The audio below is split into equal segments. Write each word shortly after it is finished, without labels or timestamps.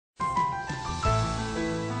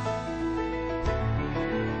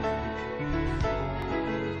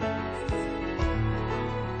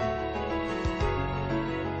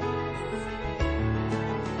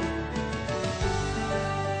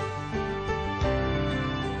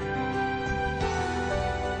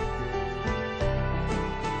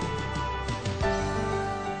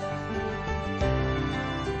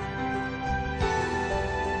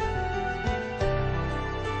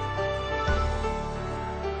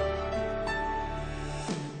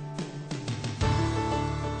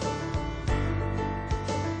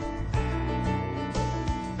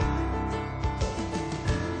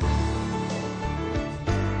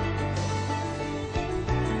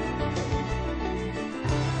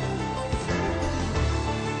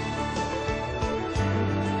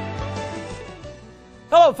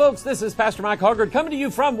Hello folks, this is Pastor Mike Hoggard coming to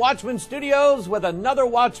you from Watchman Studios with another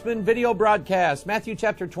Watchman video broadcast. Matthew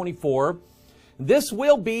chapter 24. This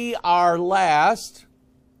will be our last,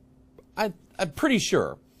 I'm pretty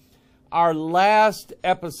sure, our last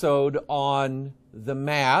episode on the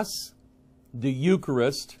Mass, the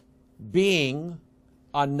Eucharist, being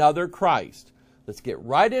another Christ. Let's get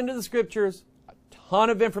right into the Scriptures. A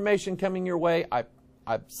ton of information coming your way. I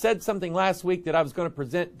said something last week that I was going to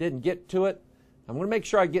present, didn't get to it. I'm going to make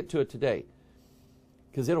sure I get to it today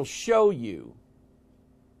because it'll show you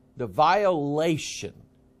the violation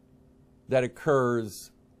that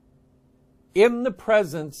occurs in the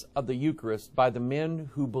presence of the Eucharist by the men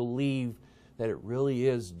who believe that it really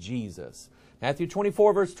is Jesus. Matthew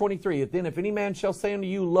 24, verse 23, Then if any man shall say unto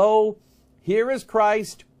you, Lo, here is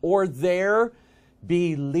Christ, or there,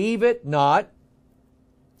 believe it not.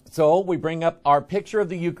 So we bring up our picture of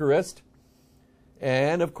the Eucharist,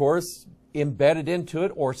 and of course, embedded into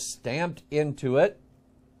it or stamped into it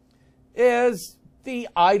is the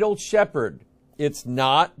idol shepherd. It's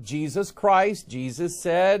not Jesus Christ. Jesus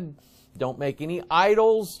said, don't make any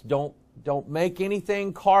idols, don't make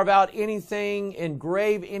anything, carve out anything,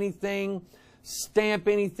 engrave anything, stamp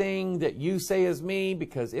anything that you say is me,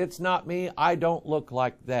 because it's not me. I don't look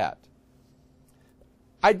like that.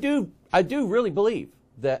 I do really believe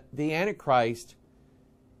that the Antichrist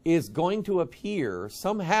is going to appear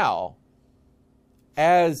somehow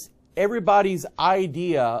as everybody's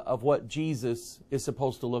idea of what Jesus is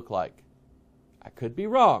supposed to look like. I could be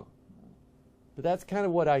wrong, but that's kind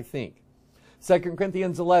of what I think. 2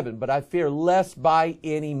 Corinthians 11, but I fear lest by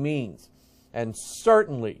any means. And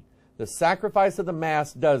certainly the sacrifice of the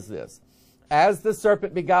Mass does this. As the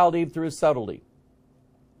serpent beguiled Eve through his subtlety,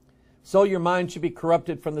 so your mind should be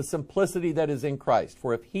corrupted from the simplicity that is in Christ.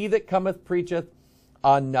 For if he that cometh preacheth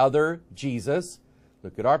another Jesus,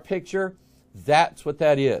 look at our picture, that's what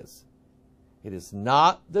that is. It is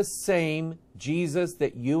not the same Jesus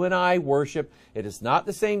that you and I worship. It is not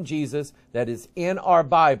the same Jesus that is in our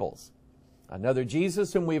Bibles. Another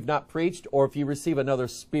Jesus whom we have not preached, or if you receive another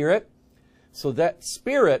spirit. So that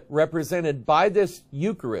spirit represented by this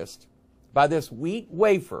Eucharist, by this wheat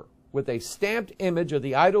wafer with a stamped image of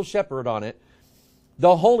the idol shepherd on it,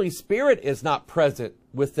 the Holy Spirit is not present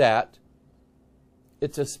with that.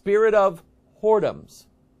 It's a spirit of whoredoms.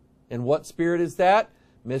 And what spirit is that?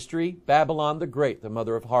 Mystery, Babylon the Great, the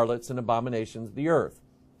mother of harlots and abominations of the earth,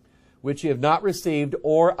 which ye have not received,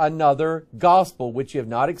 or another gospel, which ye have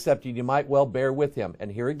not accepted, you might well bear with him.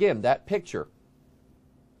 And here again, that picture,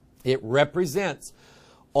 it represents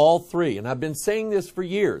all three. And I've been saying this for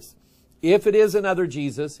years. If it is another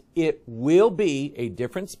Jesus, it will be a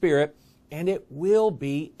different spirit, and it will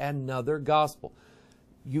be another gospel.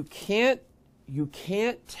 You can't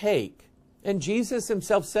take, and Jesus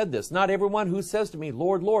himself said this, not everyone who says to me,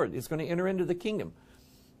 Lord, Lord, is going to enter into the kingdom.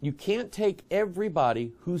 You can't take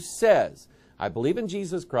everybody who says, I believe in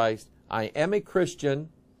Jesus Christ, I am a Christian.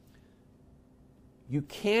 You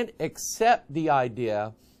can't accept the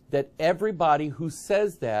idea that everybody who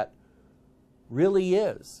says that really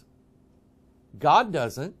is. God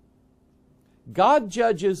doesn't. God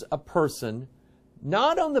judges a person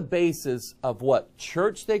not on the basis of what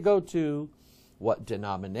church they go to, what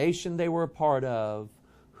denomination they were a part of,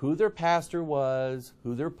 who their pastor was,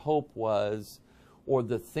 who their pope was, or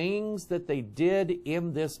the things that they did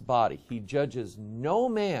in this body. He judges no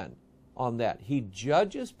man on that. He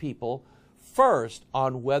judges people first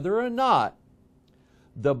on whether or not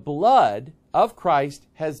the blood of Christ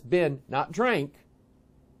has been not drank,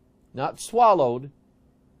 not swallowed,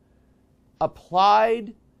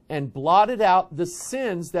 applied and blotted out the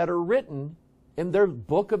sins that are written in their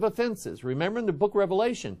book of offenses. Remember in the book of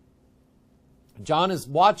Revelation, John is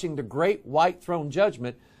watching the great white throne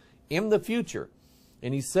judgment in the future.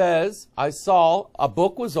 And he says, I saw a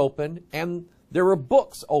book was opened, and there were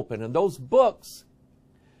books open. And those books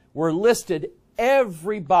were listed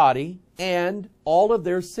everybody and all of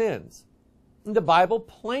their sins. And the Bible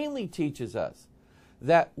plainly teaches us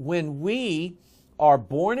that when we are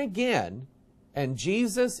born again and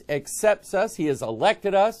Jesus accepts us, he has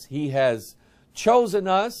elected us, he has chosen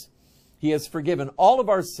us, he has forgiven all of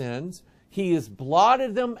our sins, he has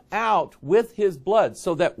blotted them out with his blood,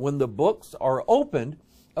 so that when the books are opened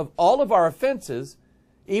of all of our offenses,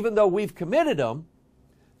 even though we've committed them,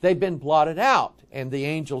 they've been blotted out. And the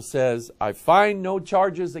angel says, I find no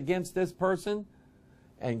charges against this person.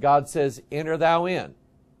 And God says, enter thou in.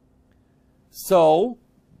 So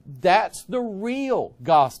that's the real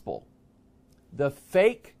gospel. The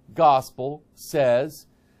fake gospel says,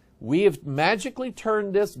 we have magically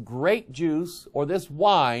turned this grape juice or this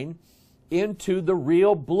wine into the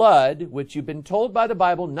real blood, which you've been told by the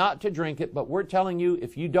Bible not to drink it, but we're telling you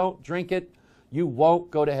if you don't drink it, you won't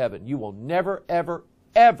go to heaven. You will never, ever,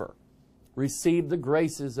 ever receive the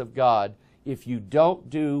graces of God if you don't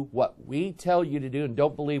do what we tell you to do and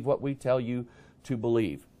don't believe what we tell you to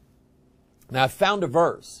believe. Now, I found a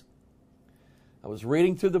verse. I was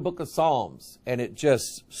reading through the book of Psalms, and it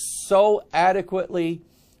just so adequately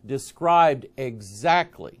described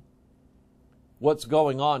exactly what's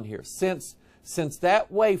going on here. Since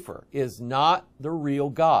that wafer is not the real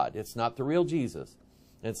God, it's not the real Jesus,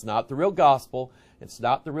 it's not the real gospel, it's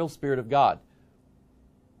not the real Spirit of God,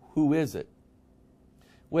 who is it?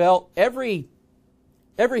 Well, every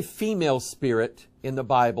female spirit in the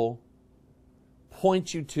Bible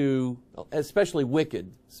points you to, especially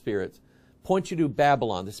wicked spirits, point you to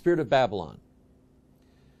Babylon, the spirit of Babylon.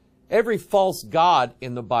 Every false god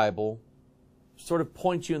in the Bible sort of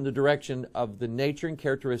points you in the direction of the nature and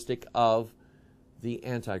characteristic of the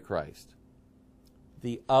Antichrist,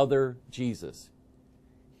 the other Jesus.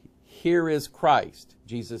 Here is Christ.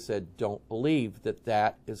 Jesus said, don't believe that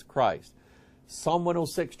that is Christ. Psalm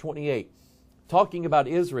 106:28, talking about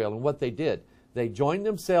Israel and what they did. They joined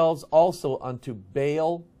themselves also unto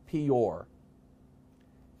Baal Peor,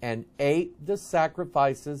 and ate the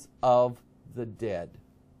sacrifices of the dead.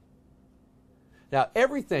 Now,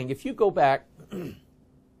 everything, if you go back, and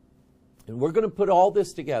we're going to put all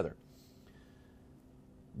this together,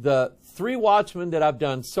 the 3 Watchmen that I've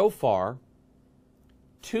done so far,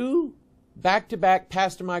 2 back-to-back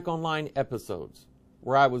Pastor Mike Online episodes,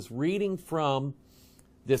 where I was reading from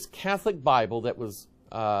this Catholic Bible that was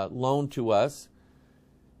loaned to us,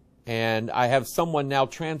 and I have someone now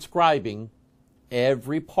transcribing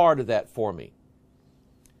every part of that for me.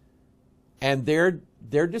 And their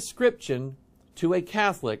description to a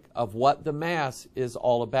Catholic of what the Mass is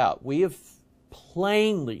all about. We have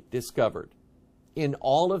plainly discovered in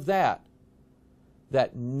all of that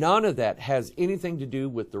that none of that has anything to do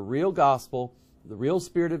with the real gospel, the real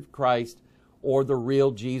Spirit of Christ, or the real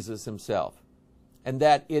Jesus himself. And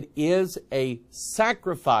that it is a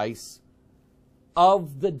sacrifice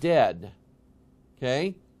of the dead.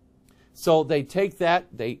 Okay? So they take that,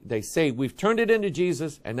 they say, we've turned it into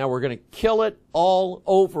Jesus, and now we're going to kill it all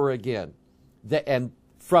over again. And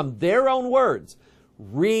from their own words,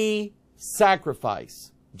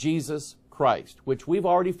 re-sacrifice Jesus Christ, which we've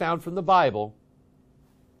already found from the Bible.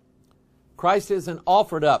 Christ isn't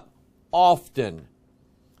offered up often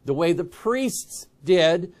the way the priests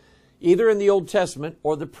did, either in the Old Testament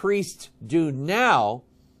or the priests do now,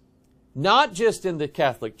 not just in the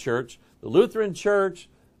Catholic Church, the Lutheran Church,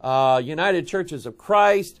 United Churches of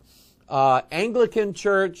Christ, Anglican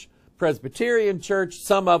Church, Presbyterian Church,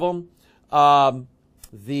 some of them,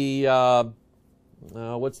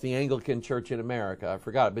 what's the Anglican Church in America? I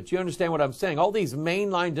forgot it, but you understand what I'm saying. All these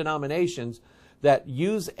mainline denominations that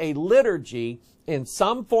use a liturgy in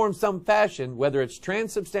some form, some fashion, whether it's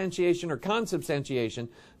transubstantiation or consubstantiation,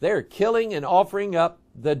 they're killing and offering up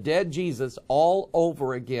the dead Jesus all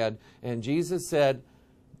over again. And Jesus said,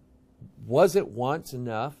 was it once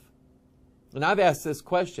enough? And I've asked this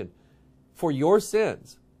question, for your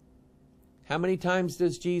sins, how many times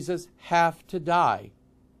does Jesus have to die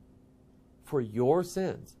for your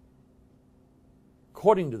sins?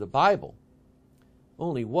 According to the Bible,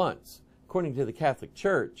 only once. According to the Catholic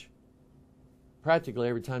Church, practically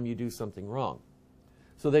every time you do something wrong.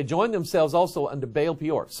 So they join themselves also unto Baal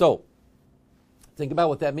Peor. So, think about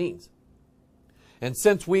what that means. And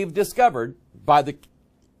since we've discovered, by the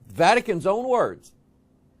Vatican's own words,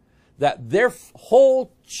 that their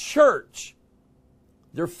whole church,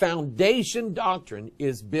 their foundation doctrine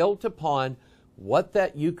is built upon what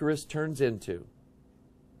that Eucharist turns into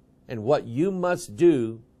and what you must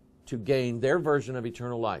do to gain their version of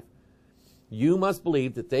eternal life. You must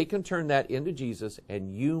believe that they can turn that into Jesus,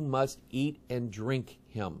 and you must eat and drink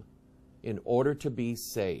him in order to be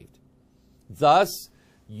saved. Thus,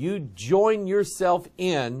 you join yourself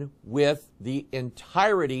in with the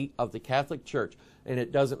entirety of the Catholic Church. And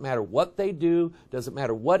it doesn't matter what they do, doesn't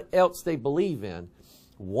matter what else they believe in.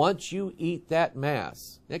 Once you eat that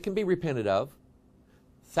Mass, it can be repented of.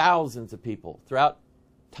 Thousands of people throughout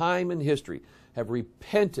time and history have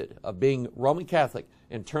repented of being Roman Catholic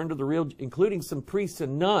and turned to the real, including some priests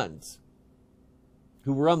and nuns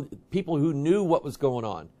who were people who knew what was going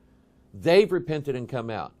on. They've repented and come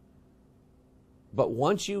out. But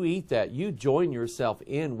once you eat that, you join yourself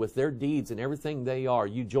in with their deeds and everything they are.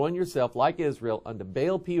 You join yourself, like Israel, unto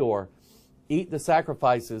Baal Peor, eat the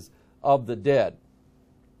sacrifices of the dead.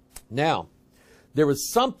 Now, there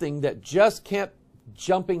was something that just kept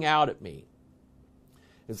jumping out at me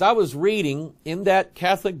as I was reading in that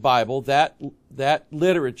Catholic Bible, that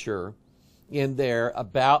literature in there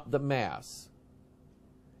about the Mass.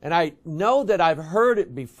 And I know that I've heard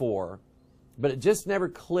it before, but it just never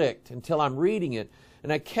clicked until I'm reading it.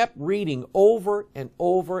 And I kept reading over and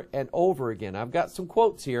over and over again. I've got some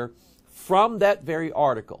quotes here from that very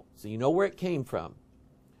article, so you know where it came from.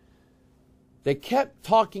 They kept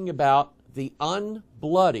talking about the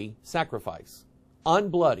unbloody sacrifice.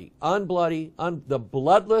 Unbloody, the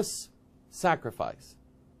bloodless sacrifice.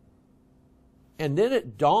 And then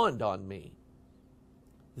it dawned on me,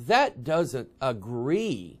 that doesn't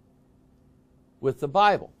agree with the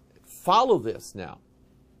Bible. Follow this now.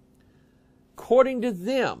 According to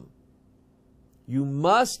them, you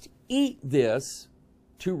must eat this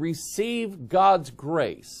to receive God's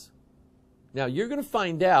grace. Now, you're going to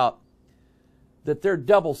find out that they're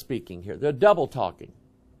double speaking here. They're double talking.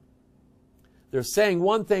 They're saying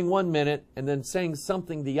one thing one minute and then saying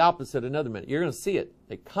something the opposite another minute. You're going to see it.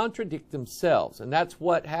 They contradict themselves. And that's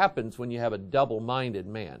what happens when you have a double-minded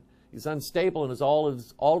man. He's unstable in all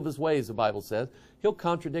of his ways, the Bible says. He'll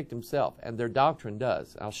contradict himself, and their doctrine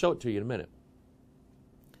does. I'll show it to you in a minute.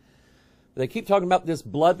 They keep talking about this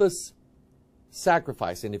bloodless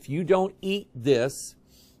sacrifice, and if you don't eat this,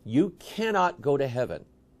 you cannot go to heaven.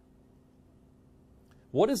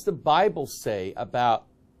 What does the Bible say about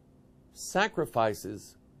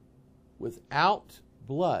sacrifices without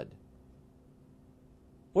blood?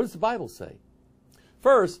 What does the Bible say?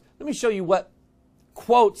 First, let me show you what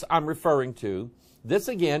quotes I'm referring to. This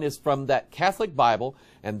again is from that Catholic Bible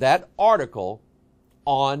and that article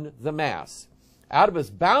on the Mass. Out of his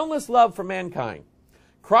boundless love for mankind,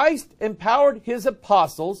 Christ empowered his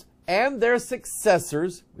apostles and their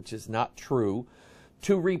successors, which is not true,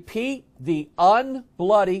 to repeat the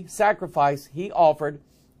unbloody sacrifice he offered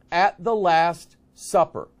at the Last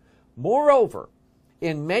Supper. Moreover,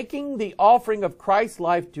 in making the offering of Christ's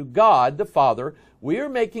life to God the Father, we are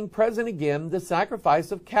making present again the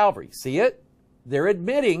sacrifice of Calvary. See it? They're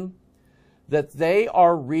admitting that they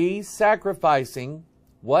are re-sacrificing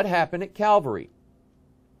what happened at Calvary.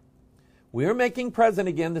 We are making present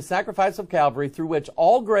again the sacrifice of Calvary, through which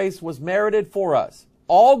all grace was merited for us.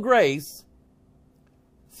 All grace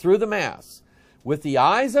through the Mass. With the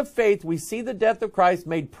eyes of faith, we see the death of Christ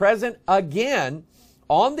made present again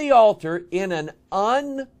on the altar in an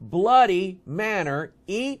unbloody manner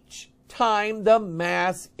each time the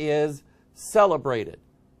Mass is celebrated.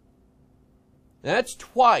 That's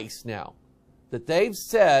twice now that they've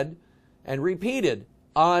said and repeated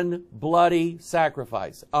unbloody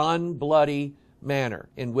sacrifice, unbloody manner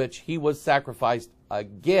in which he was sacrificed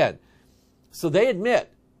again. So they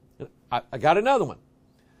admit, I got another one.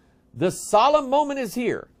 The solemn moment is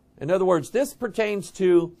here. In other words, this pertains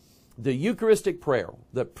to the Eucharistic prayer.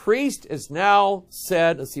 The priest is now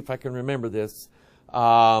said, let's see if I can remember this,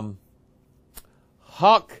 hoc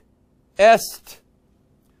est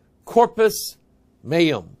corpus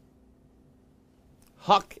meum.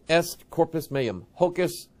 Hoc est corpus meum.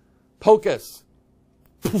 Hocus pocus.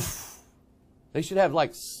 Poof. They should have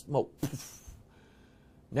like smoke. Poof.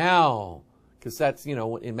 Now, because that's, you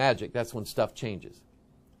know, in magic, that's when stuff changes.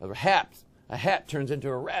 A hat turns into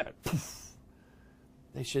a rabbit. Poof.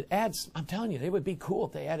 They should add, I'm telling you, it would be cool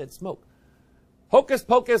if they added smoke. Hocus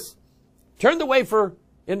pocus, turn the wafer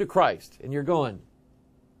into Christ. And you're going,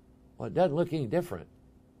 well, it doesn't look any different.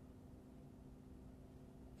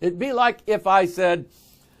 It'd be like if I said,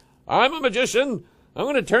 I'm a magician, I'm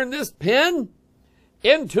going to turn this pin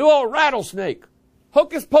into a rattlesnake.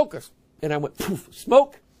 Hocus pocus. And I went, poof,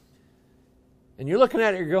 smoke. And you're looking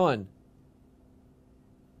at it, you're going,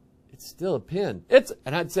 it's still a pin.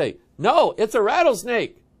 And I'd say, no, it's a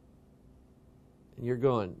rattlesnake. And you're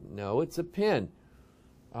going, no, it's a pin.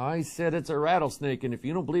 I said it's a rattlesnake, and if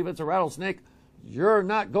you don't believe it's a rattlesnake, you're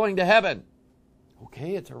not going to heaven.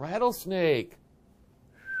 Okay, it's a rattlesnake.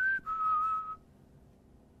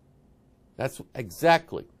 That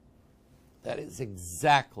is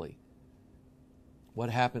exactly what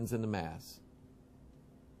happens in the Mass.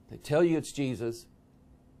 They tell you it's Jesus.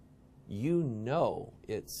 You know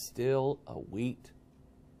it's still a wheat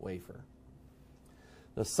wafer.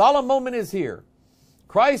 The solemn moment is here.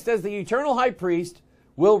 Christ, as the eternal high priest,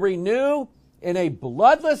 will renew in a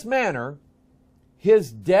bloodless manner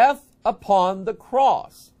his death upon the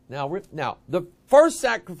cross. Now, the first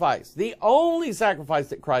sacrifice, the only sacrifice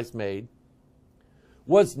that Christ made,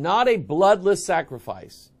 was not a bloodless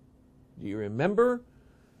sacrifice. Do you remember?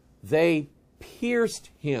 They pierced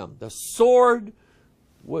him. The sword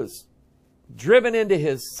was driven into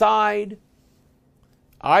his side.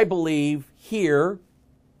 I believe here,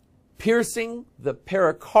 piercing the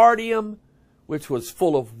pericardium which was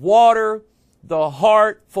full of water, the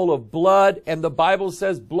heart full of blood, and the Bible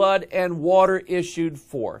says blood and water issued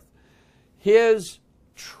forth. His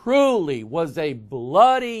truly was a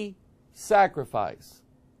bloody sacrifice.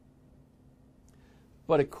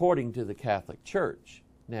 But according to the Catholic Church,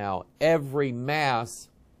 now every Mass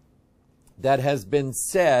that has been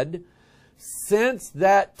said since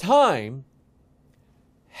that time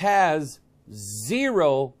has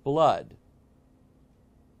zero blood.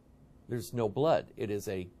 There's no blood. It is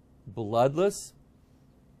a bloodless,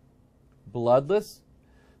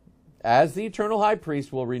 as the eternal high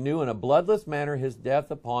priest will renew in a bloodless manner his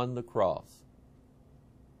death upon the cross.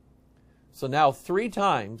 So now 3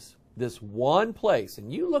 times this one place,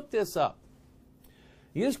 and you look this up.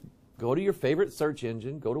 You just go to your favorite search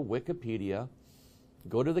engine, go to Wikipedia,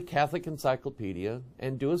 go to the Catholic Encyclopedia,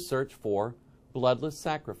 and do a search for bloodless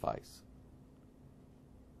sacrifice.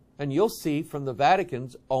 And you'll see from the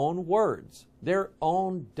Vatican's own words, their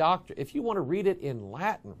own doctrine. If you want to read it in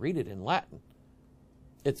Latin, read it in Latin.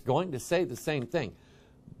 It's going to say the same thing.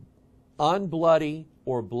 Unbloody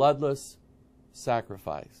or bloodless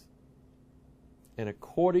sacrifice. And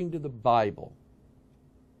according to the Bible,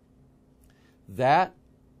 that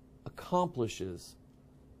accomplishes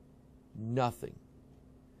nothing.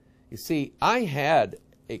 You see, I had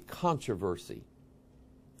a controversy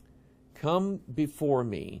come before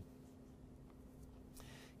me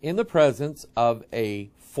in the presence of a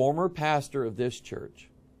former pastor of this church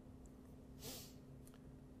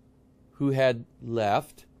who had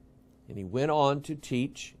left, and he went on to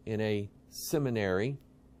teach in a seminary,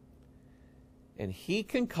 and he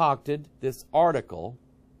concocted this article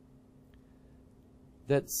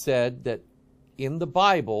that said that in the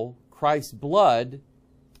Bible, Christ's blood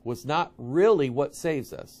was not really what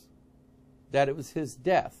saves us, that it was his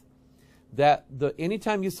death. That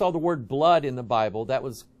anytime you saw the word blood in the Bible, that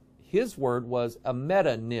was, his word was a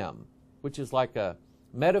metonym, which is like a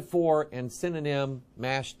metaphor and synonym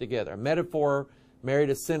mashed together. A metaphor married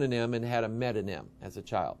a synonym and had a metonym as a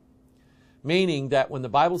child. Meaning that when the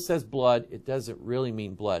Bible says blood, it doesn't really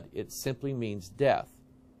mean blood. It simply means death.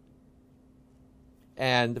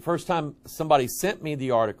 And the first time somebody sent me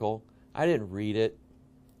the article, I didn't read it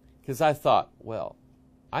because I thought, well,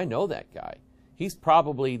 I know that guy. He's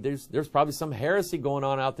probably, there's probably some heresy going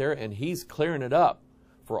on out there, and he's clearing it up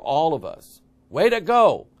for all of us. Way to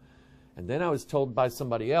go! And then I was told by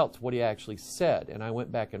somebody else what he actually said, and I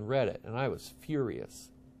went back and read it, and I was furious.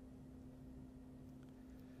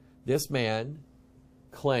 This man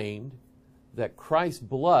claimed that Christ's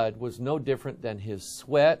blood was no different than his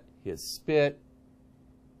sweat, his spit,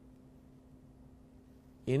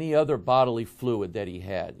 any other bodily fluid that he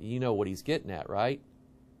had. You know what he's getting at, right?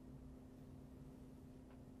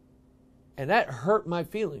 And that hurt my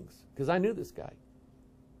feelings because I knew this guy.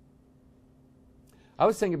 I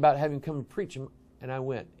was thinking about having him come and preach him, and I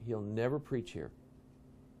went, he'll never preach here.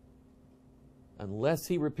 Unless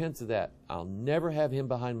he repents of that, I'll never have him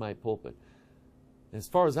behind my pulpit. As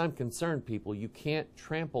far as I'm concerned, people, you can't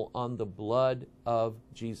trample on the blood of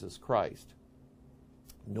Jesus Christ,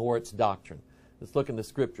 nor its doctrine. Let's look in the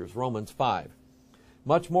Scriptures, Romans 5.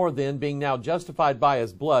 Much more then, being now justified by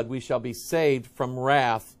his blood, we shall be saved from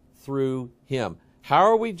wrath through him. How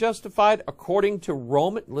are we justified? According to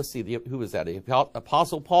Roman, let's see, who is that? The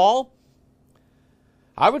Apostle Paul?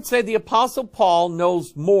 I would say the Apostle Paul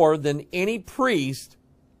knows more than any priest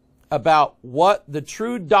about what the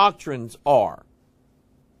true doctrines are.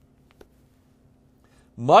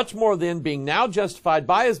 Much more then, being now justified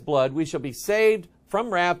by his blood, we shall be saved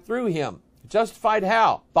from wrath through him. Justified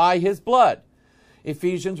how? By his blood.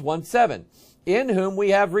 Ephesians 1:7. In whom we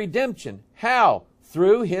have redemption. How?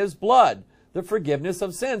 Through his blood. The forgiveness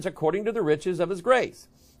of sins according to the riches of his grace.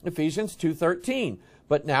 Ephesians 2:13.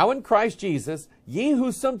 But now in Christ Jesus, ye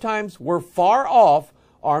who sometimes were far off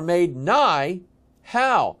are made nigh.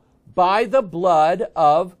 How? By the blood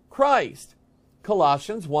of Christ.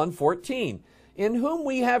 Colossians 1:14. In whom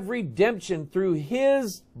we have redemption through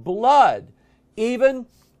his blood, even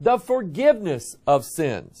the forgiveness of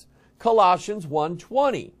sins. Colossians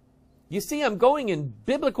 1:20. You see, I'm going in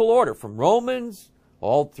biblical order from Romans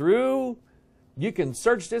all through. You can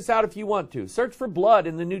search this out if you want to. Search for blood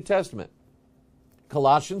in the New Testament.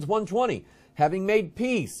 Colossians 1:20. Having made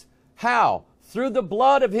peace. How? Through the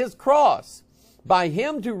blood of his cross. By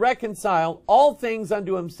him to reconcile all things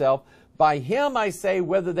unto himself. By him I say,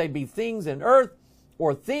 whether they be things in earth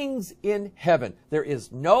or things in heaven. There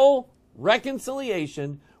is no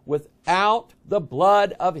reconciliation without the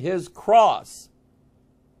blood of his cross.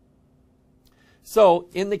 So,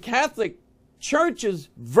 in the Catholic Church's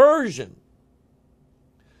version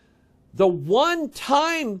The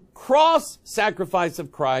one-time cross sacrifice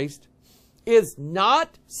of Christ is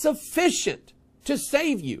not sufficient to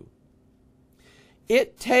save you.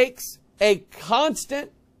 It takes a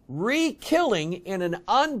constant re-killing in an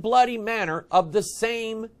unbloody manner of the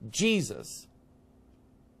same Jesus.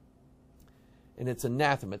 And it's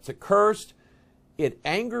anathema. It's accursed. It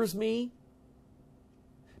angers me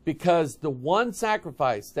because the one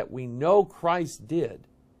sacrifice that we know Christ did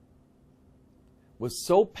was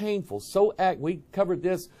so painful, we covered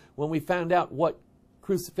this when we found out what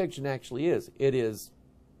crucifixion actually is. It is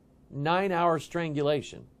 9-hour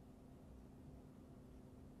strangulation.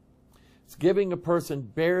 It's giving a person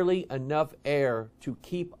barely enough air to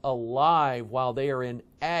keep alive while they are in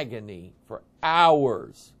agony for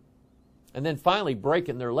hours. And then finally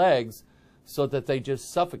breaking their legs so that they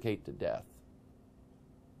just suffocate to death.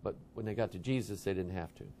 But when they got to Jesus, they didn't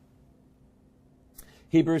have to.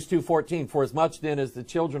 Hebrews 2:14, for as much then as the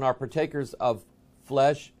children are partakers of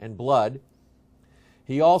flesh and blood,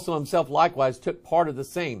 he also himself likewise took part of the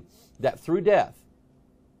same, that through death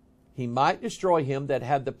he might destroy him that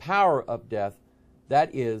had the power of death,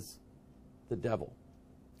 that is, the devil.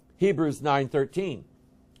 Hebrews 9:13,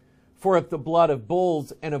 for if the blood of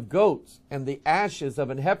bulls and of goats and the ashes of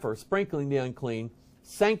an heifer sprinkling the unclean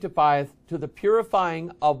sanctifieth to the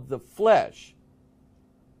purifying of the flesh,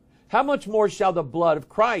 how much more shall the blood of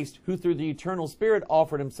Christ, who through the eternal Spirit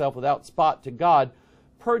offered himself without spot to God,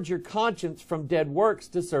 purge your conscience from dead works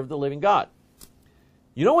to serve the living God?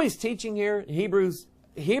 You know what he's teaching here? Hebrews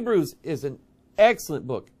is an excellent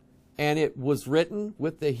book, and it was written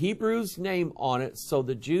with the Hebrews name on it so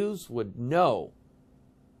the Jews would know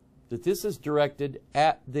that this is directed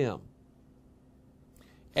at them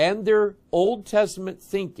and their Old Testament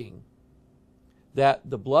thinking that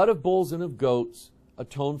the blood of bulls and of goats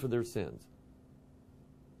atone for their sins.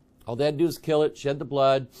 All they had to do is kill it, shed the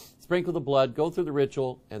blood, sprinkle the blood, go through the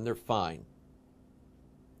ritual, and they're fine.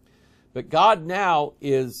 But God now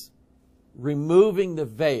is removing the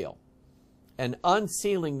veil and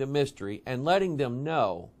unsealing the mystery and letting them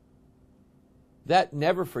know that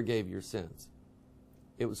never forgave your sins.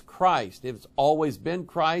 It was Christ. It's always been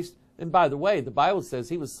Christ. And by the way, the Bible says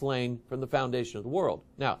he was slain from the foundation of the world.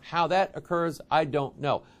 Now, how that occurs, I don't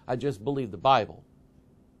know. I just believe the Bible.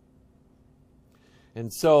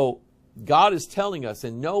 And so God is telling us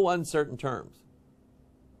in no uncertain terms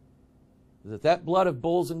that that blood of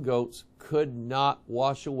bulls and goats could not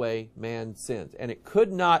wash away man's sins. And it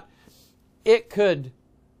could not, it could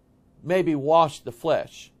maybe wash the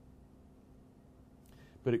flesh,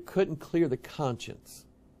 but it couldn't clear the conscience.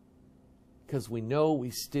 Because we know we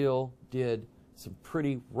still did some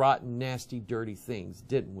pretty rotten, nasty, dirty things,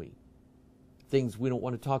 didn't we? Things we don't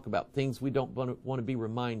want to talk about, things we don't want to be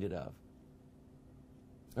reminded of.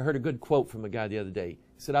 I heard a good quote from a guy the other day. He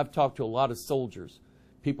said, I've talked to a lot of soldiers,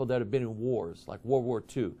 people that have been in wars, like World War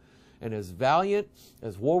II. And as valiant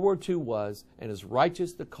as World War II was, and as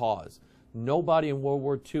righteous the cause, nobody in World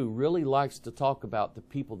War II really likes to talk about the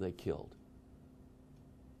people they killed.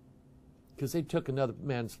 Because they took another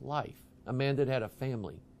man's life, a man that had a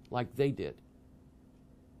family, like they did.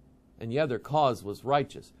 And yeah, their cause was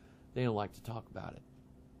righteous. They don't like to talk about it.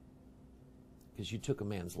 Because you took a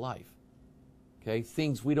man's life. Okay,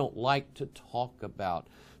 things we don't like to talk about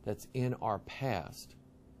that's in our past.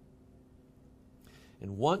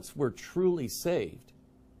 And once we're truly saved,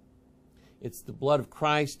 it's the blood of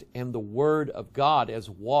Christ and the Word of God as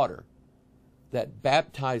water that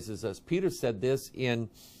baptizes us. Peter said this in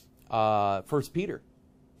 1 Peter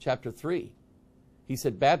chapter 3. He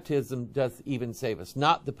said, baptism doth even save us,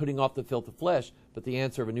 not the putting off the filth of flesh, but the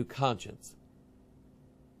answer of a new conscience.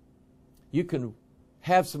 You can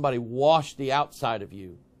have somebody wash the outside of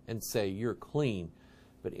you and say you're clean,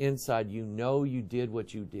 but inside you know you did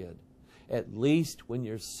what you did. At least when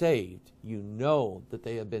you're saved, you know that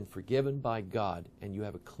they have been forgiven by God and you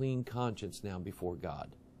have a clean conscience now before God.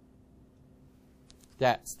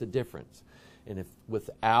 That's the difference. And if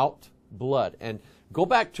without blood, and go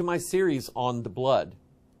back to my series on the blood.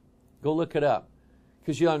 Go look it up.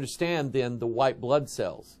 Because you understand then the white blood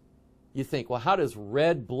cells. You think, well, how does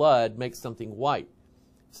red blood make something white?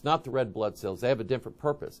 It's not the red blood cells. They have a different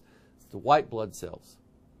purpose. It's the white blood cells.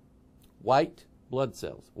 White blood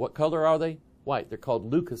cells. What color are they? White. They're called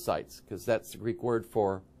leukocytes because that's the Greek word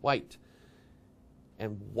for white.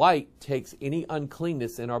 And white takes any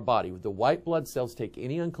uncleanness in our body. The white blood cells take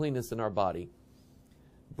any uncleanness in our body,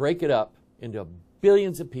 break it up into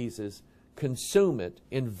billions of pieces, consume it,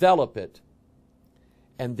 envelop it,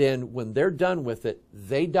 and then when they're done with it,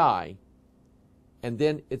 they die. And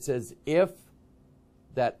then it's as if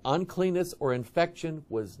that uncleanness or infection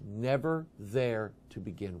was never there to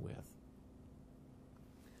begin with.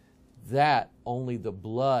 that only the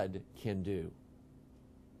blood can do.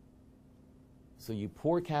 So you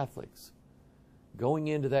poor Catholics going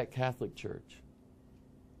into that Catholic church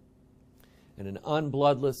and an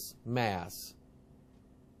unbloodless Mass,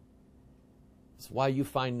 it's why you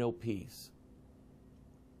find no peace.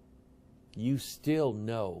 You still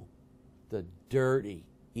know the dirty,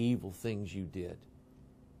 evil things you did.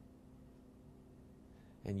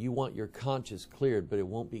 And you want your conscience cleared, but it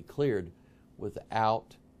won't be cleared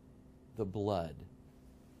without the blood.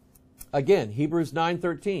 Again, Hebrews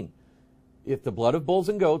 9:13. If the blood of bulls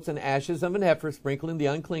and goats and ashes of an heifer sprinkling the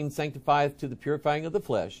unclean sanctifieth to the purifying of the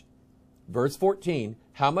flesh. Verse 14,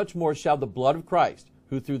 how much more shall the blood of Christ,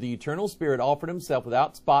 who through the eternal Spirit offered himself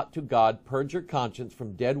without spot to God, purge your conscience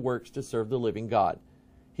from dead works to serve the living God.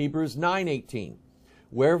 Hebrews 9:18,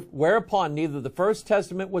 whereupon neither the first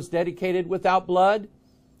testament was dedicated without blood,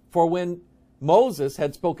 for when Moses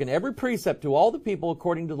had spoken every precept to all the people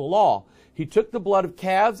according to the law, he took the blood of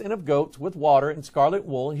calves and of goats with water and scarlet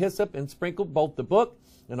wool and hyssop and sprinkled both the book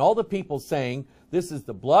and all the people, saying, this is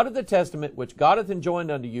the blood of the testament which God hath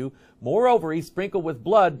enjoined unto you. Moreover, he sprinkled with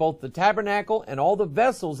blood both the tabernacle and all the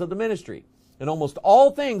vessels of the ministry. And almost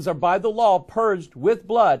all things are by the law purged with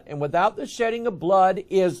blood, and without the shedding of blood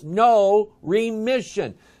is no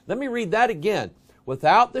remission. Let me read that again.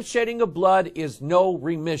 Without the shedding of blood is no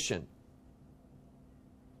remission.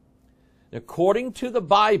 According to the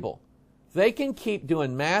Bible, they can keep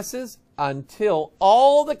doing masses until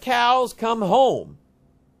all the cows come home.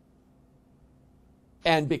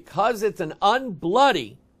 And because it's an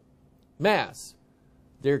unbloody mass,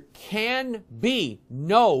 there can be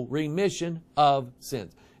no remission of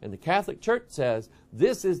sins. And the Catholic Church says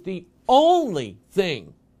this is the only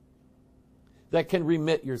thing that can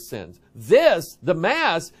remit your sins. This, the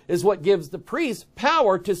Mass, is what gives the priest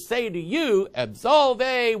power to say to you, absolve,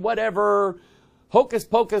 whatever, hocus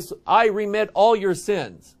pocus, I remit all your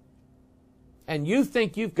sins. And you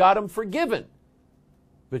think you've got them forgiven.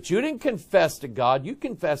 But you didn't confess to God. You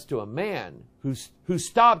confessed to a man who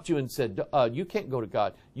stopped you and said, you can't go to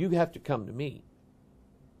God. You have to come to me.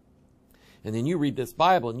 And then you read this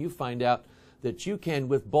Bible and you find out that you can,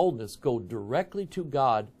 with boldness, go directly to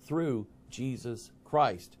God through Jesus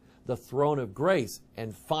Christ, the throne of grace,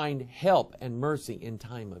 and find help and mercy in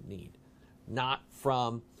time of need. Not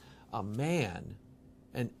from a man,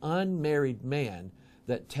 an unmarried man,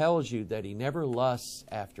 that tells you that he never lusts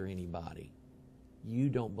after anybody. You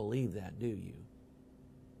don't believe that, do you?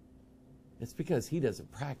 It's because he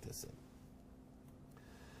doesn't practice it.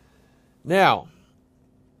 Now,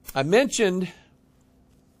 I mentioned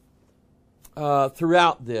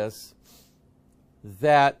throughout this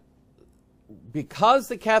that because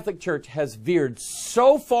the Catholic Church has veered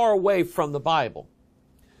so far away from the Bible,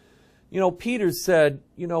 you know, Peter said,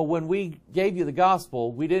 you know, when we gave you the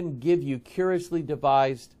gospel, we didn't give you curiously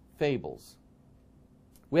devised fables.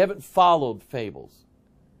 We haven't followed fables.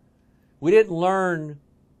 We didn't learn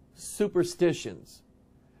superstitions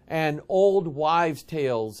and old wives'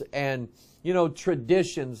 tales and, you know,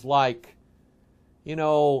 traditions like, you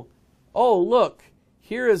know, oh, look,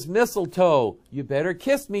 here is mistletoe. You better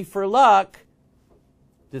kiss me for luck.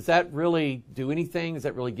 Does that really do anything? Does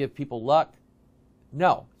that really give people luck?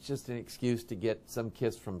 No, it's just an excuse to get some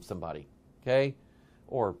kiss from somebody, okay?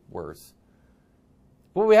 Or worse.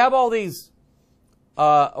 But we have all these,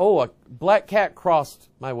 a black cat crossed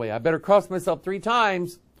my way. I better cross myself 3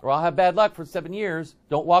 times or I'll have bad luck for 7 years.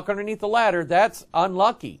 Don't walk underneath the ladder. That's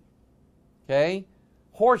unlucky, okay?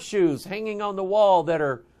 Horseshoes hanging on the wall that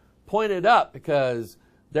are pointed up because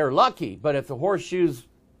they're lucky. But if the horseshoe's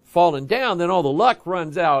falling down, then all the luck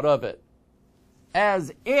runs out of it.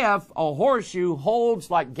 As if a horseshoe holds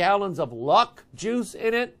like gallons of luck juice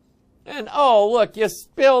in it. And, oh, look, you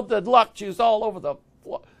spilled the luck juice all over the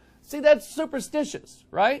floor. See, that's superstitious,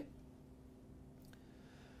 right?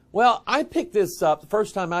 Well, I picked this up the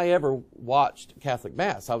first time I ever watched Catholic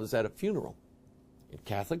Mass. I was at a funeral in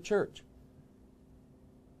Catholic Church.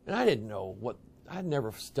 And I didn't know what, I'd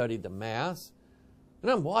never studied the Mass.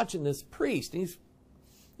 And I'm watching this priest, and he's,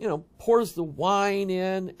 you know, pours the wine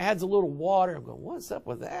in, adds a little water. I'm going, what's up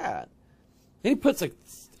with that? Then he puts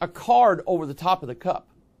a card over the top of the cup.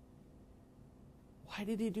 Why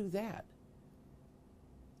did he do that?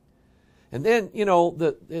 And then, you know,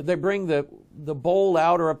 they bring the bowl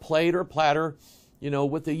out, or a plate or a platter, you know,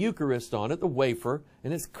 with the Eucharist on it, the wafer,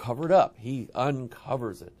 and it's covered up. He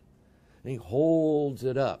uncovers it, and he holds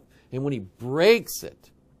it up. And when he breaks it,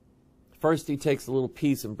 first he takes a little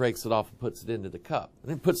piece and breaks it off and puts it into the cup. And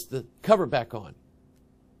then puts the cover back on.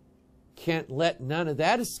 Can't let none of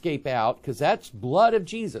that escape out because that's blood of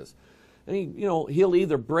Jesus. And he'll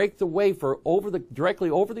either break the wafer directly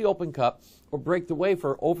over the open cup, or break the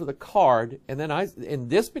wafer over the card. And then in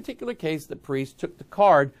this particular case, the priest took the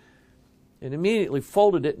card and immediately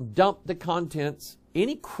folded it and dumped the contents,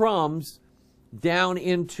 any crumbs, down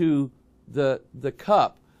into the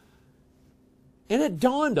cup. And it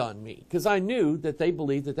dawned on me, because I knew that they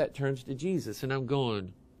believed that turns to Jesus. And I'm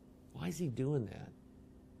going, why is he doing that?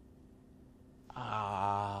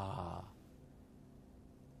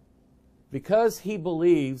 Because he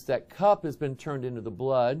believes that cup has been turned into the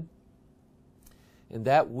blood, and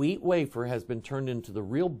that wheat wafer has been turned into the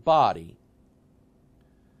real body.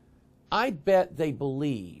 I bet they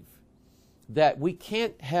believe that we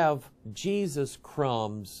can't have Jesus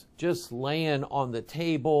crumbs just laying on the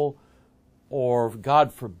table, or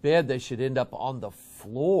God forbid they should end up on the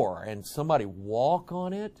floor and somebody walk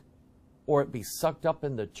on it, or it be sucked up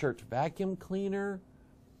in the church vacuum cleaner.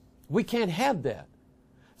 We can't have that.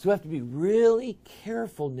 So we have to be really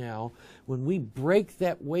careful now when we break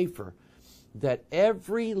that wafer, that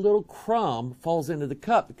every little crumb falls into the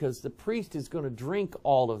cup, because the priest is going to drink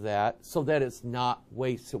all of that so that it's not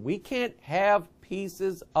waste. So we can't have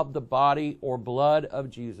pieces of the body or blood of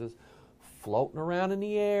Jesus floating around in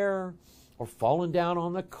the air, or falling down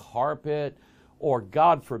on the carpet, or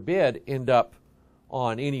God forbid end up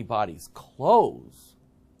on anybody's clothes.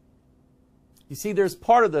 You see, there's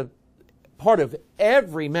part of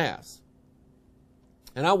every Mass,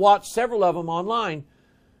 and I watched several of them online.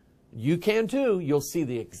 You can too. You'll see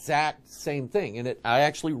the exact same thing. And I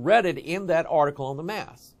actually read it in that article on the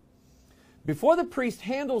Mass. Before the priest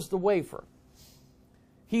handles the wafer,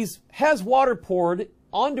 he has water poured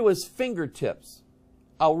onto his fingertips,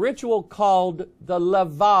 a ritual called the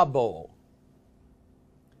lavabo.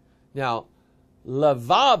 Now,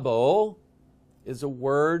 lavabo is a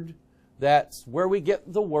word that's where we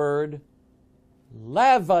get the word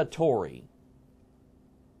lavatory.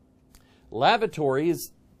 Lavatory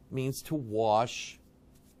means to wash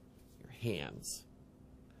your hands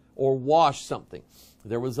or wash something.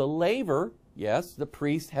 There was a laver. Yes, the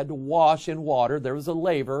priest had to wash in water. There was a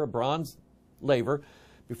laver, a bronze laver,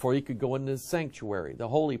 before he could go into the sanctuary, the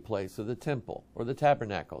holy place of the temple or the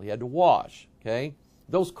tabernacle. He had to wash, okay?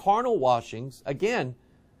 Those carnal washings, again,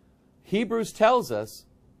 Hebrews tells us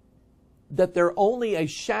that they're only a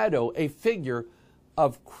shadow, a figure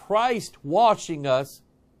of Christ washing us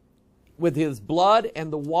with his blood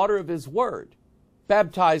and the water of his word,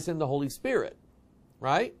 baptized in the Holy Spirit,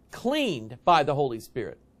 right? Cleaned by the Holy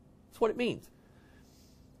Spirit. That's what it means.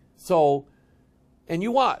 So, and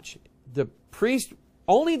you watch, the priest,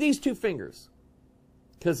 only these two fingers,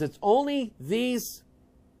 because it's only these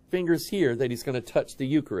fingers here that he's going to touch the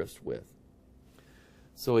Eucharist with.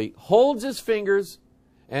 So he holds his fingers,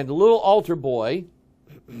 and the little altar boy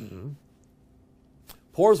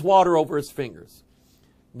pours water over his fingers.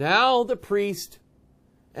 Now the priest,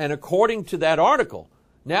 and according to that article,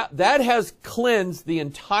 now that has cleansed the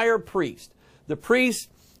entire priest. The priest,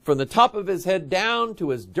 from the top of his head down to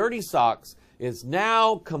his dirty socks, is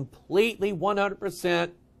now completely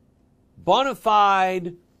 100% bona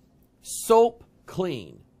fide, soap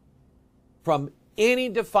clean from any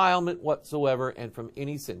defilement whatsoever and from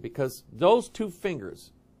any sin, because those two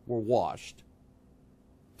fingers were washed.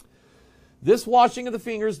 This washing of the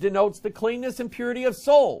fingers denotes the cleanness and purity of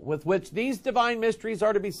soul with which these divine mysteries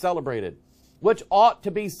are to be celebrated, which ought to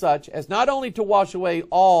be such as not only to wash away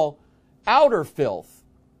all outer filth,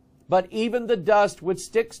 but even the dust which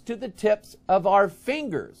sticks to the tips of our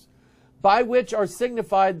fingers, by which are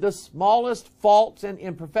signified the smallest faults and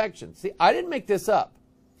imperfections. See, I didn't make this up.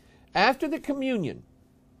 After the communion,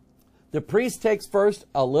 the priest takes first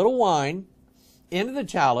a little wine into the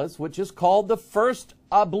chalice, which is called the first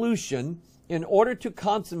ablution, in order to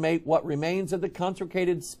consummate what remains of the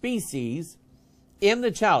consecrated species in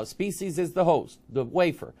the chalice. Species is the host, the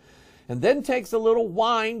wafer. And then takes a little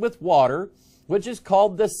wine with water, which is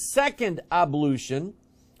called the second ablution,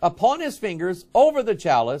 upon his fingers over the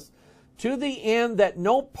chalice, to the end that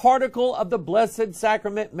no particle of the blessed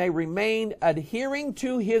sacrament may remain adhering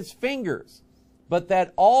to his fingers, but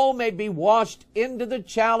that all may be washed into the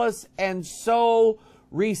chalice and so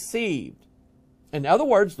received. In other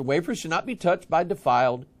words, the wafer should not be touched by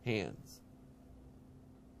defiled hands.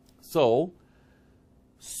 So,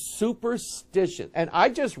 superstition. And I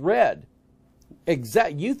just read,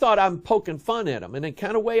 you thought I'm poking fun at them, and in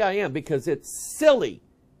kind of way I am, because it's silly.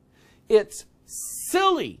 It's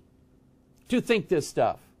silly to think this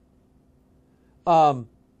stuff. To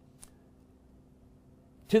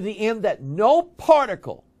the end that no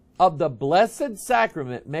particle of the blessed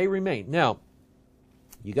sacrament may remain. Now,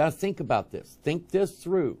 you got to think about this. Think this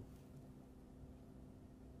through.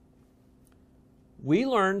 We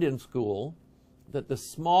learned in school that the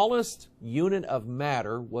smallest unit of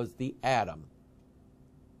matter was the atom.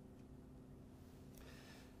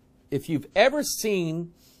 If you've ever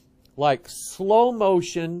seen like slow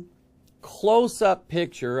motion, close-up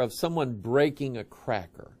picture of someone breaking a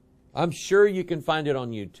cracker, I'm sure you can find it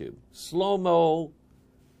on YouTube. Slow-mo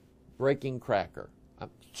breaking cracker.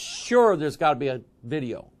 I'm sure there's got to be a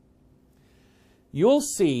video. You'll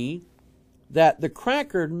see that the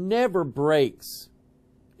cracker never breaks.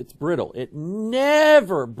 It's brittle. It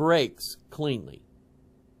never breaks cleanly.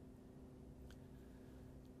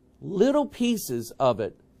 Little pieces of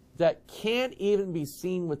it that can't even be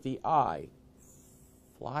seen with the eye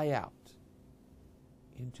fly out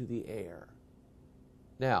into the air.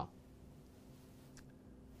 Now,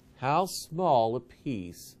 how small a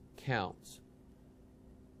piece counts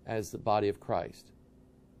as the body of Christ?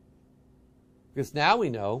 Because now we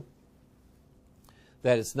know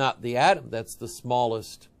that it's not the atom that's the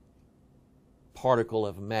smallest particle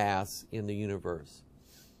of mass in the universe.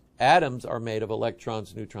 Atoms are made of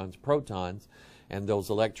electrons, neutrons, protons, and those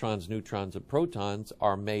electrons, neutrons, and protons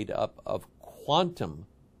are made up of quantum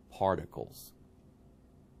particles,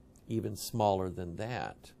 even smaller than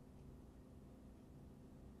that,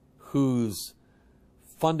 whose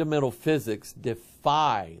fundamental physics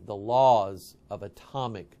defy the laws of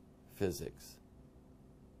atomic physics.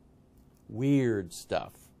 Weird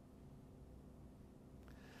stuff.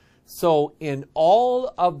 So in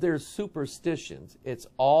all of their superstitions, it's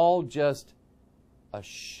all just a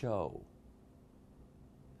show.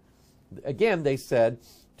 Again, they said,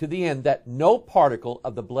 to the end that no particle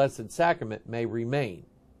of the Blessed Sacrament may remain.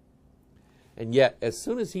 And yet, as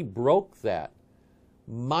soon as he broke that,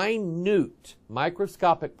 minute,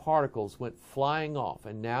 microscopic particles went flying off.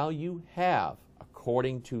 And now you have,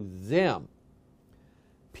 according to them,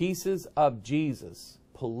 pieces of Jesus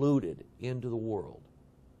polluted into the world.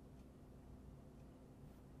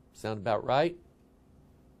 Sound about right?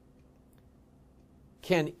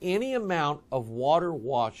 Can any amount of water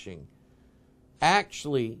washing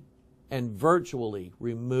actually and virtually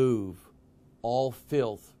remove all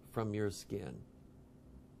filth from your skin?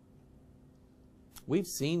 We've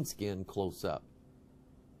seen skin close up.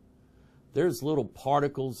 There's little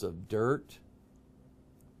particles of dirt,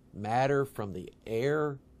 matter from the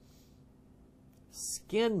air,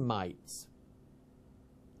 skin mites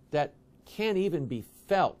that can't even be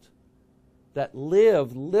felt, that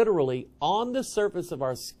live literally on the surface of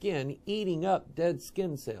our skin, eating up dead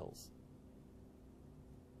skin cells.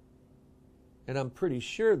 And I'm pretty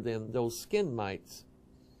sure then those skin mites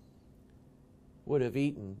would have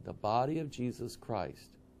eaten the body of Jesus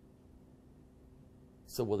Christ.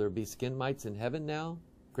 So will there be skin mites in heaven now?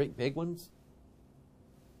 Great big ones?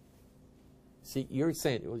 See, you're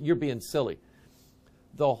saying, you're being silly.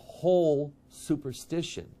 The whole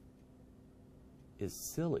superstition is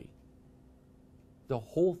silly. The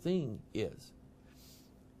whole thing is.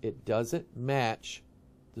 It doesn't match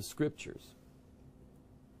the Scriptures.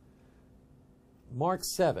 Mark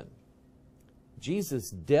 7,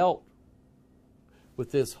 Jesus dealt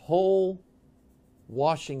with this whole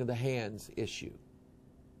washing of the hands issue.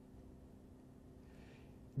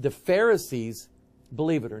 The Pharisees,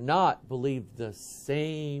 believe it or not, believed the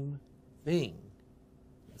same thing,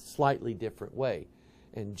 a slightly different way.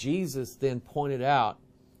 And Jesus then pointed out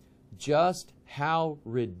just how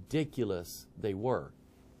ridiculous they were.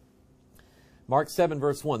 Mark 7,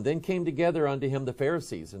 verse 1, then came together unto him the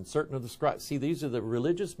Pharisees and certain of the scribes. See, these are the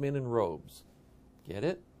religious men in robes. Get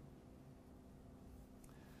it?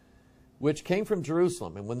 Which came from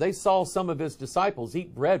Jerusalem. And when they saw some of his disciples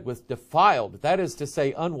eat bread with defiled, that is to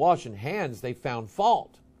say, unwashed hands, they found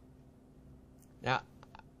fault. Now,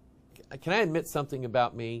 can I admit something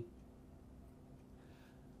about me?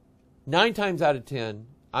 9 times out of 10,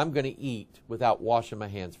 I'm going to eat without washing my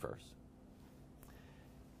hands first.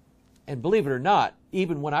 And believe it or not,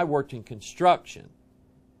 even when I worked in construction,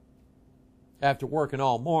 after working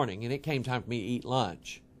all morning, and it came time for me to eat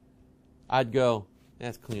lunch, I'd go,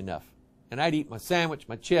 that's clean enough. And I'd eat my sandwich,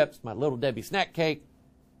 my chips, my Little Debbie snack cake.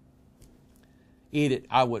 Eat it.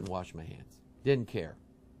 I wouldn't wash my hands. Didn't care.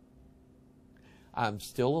 I'm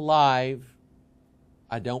still alive.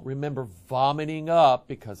 I don't remember vomiting up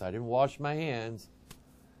because I didn't wash my hands.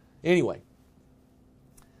 Anyway,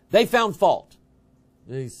 they found fault.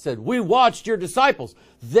 They said, we watched your disciples.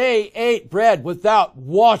 They ate bread without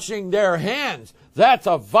washing their hands. That's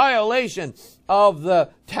a violation of the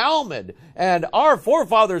Talmud and our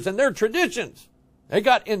forefathers and their traditions. They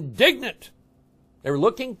got indignant. They were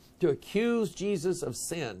looking to accuse Jesus of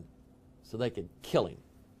sin so they could kill him.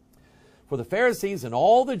 For the Pharisees and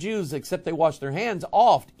all the Jews, except they wash their hands,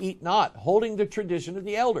 oft eat not, holding the tradition of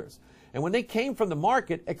the elders. And when they came from the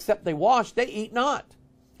market, except they wash, they eat not.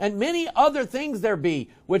 And many other things there be,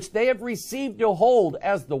 which they have received to hold,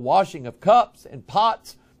 as the washing of cups and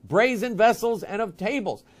pots, brazen vessels, and of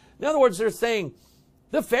tables. In other words, they're saying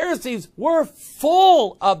the Pharisees were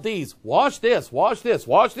full of these. Wash this, wash this,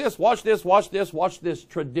 wash this, wash this, wash this, wash this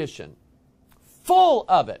tradition. Full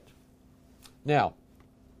of it. Now,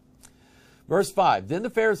 verse 5, then the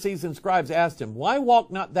Pharisees and scribes asked him, why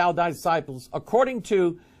walk not thou thy disciples according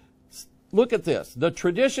to, look at this, the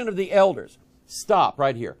tradition of the elders? Stop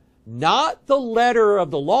right here. Not the letter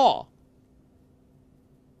of the law.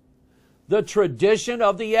 The tradition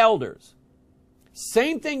of the elders.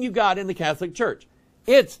 Same thing you got in the Catholic Church.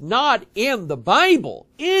 It's not in the Bible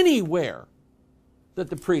anywhere that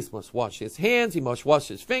the priest must wash his hands, he must wash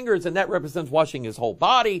his fingers, and that represents washing his whole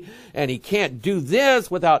body, and he can't do this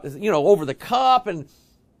without, over the cup, and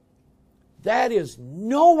that is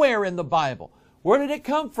nowhere in the Bible. Where did it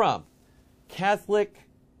come from? Catholic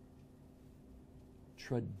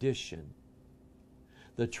tradition.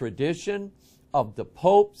 The tradition of the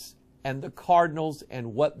popes and the cardinals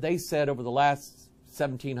and what they said over the last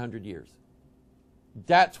 1700 years.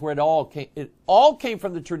 That's where it all came. It all came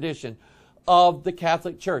from the tradition of the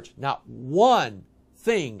Catholic Church. Not one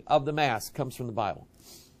thing of the Mass comes from the Bible.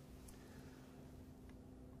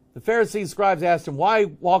 The Pharisees, scribes asked him, why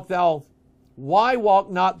walk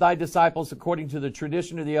not thy disciples according to the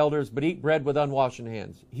tradition of the elders, but eat bread with unwashed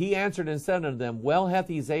hands? He answered and said unto them, well hath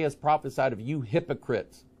Esaias prophesied of you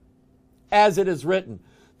hypocrites, as it is written,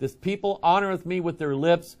 this people honoreth me with their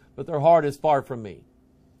lips, but their heart is far from me.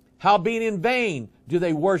 Howbeit in vain do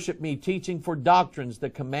they worship me, teaching for doctrines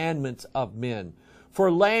the commandments of men.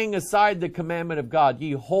 For laying aside the commandment of God,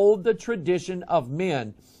 ye hold the tradition of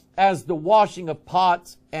men, as the washing of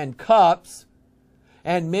pots and cups,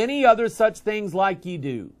 and many other such things like ye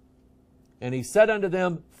do. And he said unto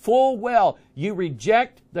them, full well, you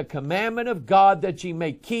reject the commandment of God, that ye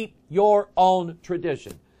may keep your own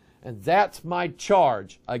tradition. And that's my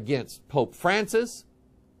charge against Pope Francis,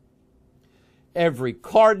 every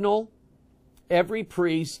cardinal, every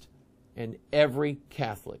priest, and every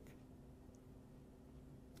Catholic.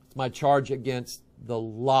 It's my charge against the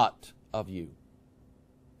lot of you,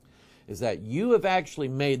 is that you have actually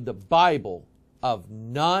made the Bible of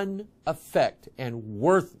none effect and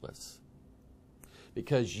worthless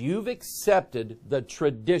because you've accepted the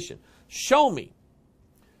tradition. Show me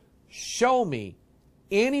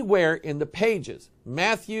anywhere in the pages,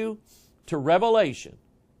 Matthew to Revelation,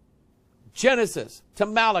 Genesis to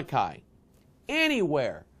Malachi,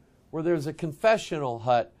 anywhere where there's a confessional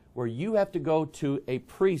hut where you have to go to a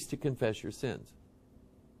priest to confess your sins.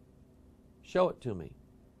 Show it to me.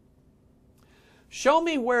 Show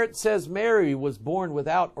me where it says Mary was born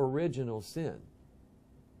without original sin.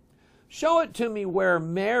 Show it to me where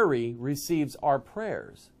Mary receives our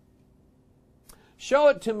prayers. Show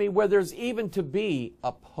it to me where there's even to be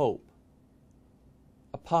a pope,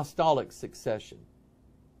 apostolic succession.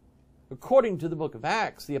 According to the book of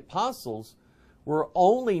Acts, the apostles were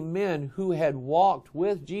only men who had walked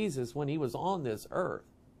with Jesus when he was on this earth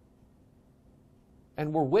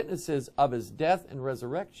and were witnesses of his death and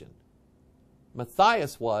resurrection.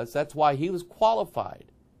 Matthias was. That's why he was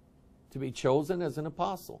qualified to be chosen as an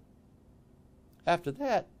apostle. After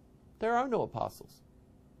that, there are no apostles.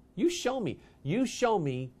 You show me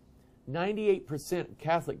 98%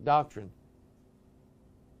 Catholic doctrine.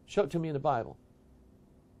 Show it to me in the Bible.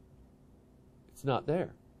 It's not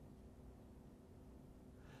there.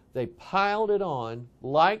 They piled it on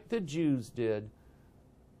like the Jews did.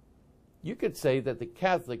 You could say that the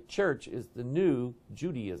Catholic Church is the new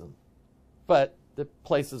Judaism. But the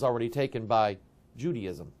place is already taken by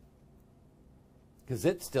Judaism because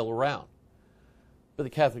it's still around. But the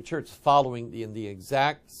Catholic Church is following in the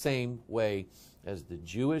exact same way as the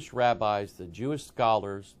Jewish rabbis, the Jewish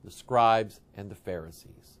scholars, the scribes, and the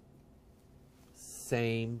Pharisees.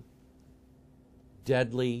 Same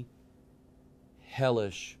deadly,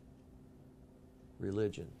 hellish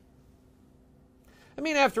religion. I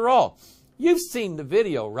mean, after all, you've seen the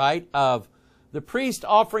video, right, of the priest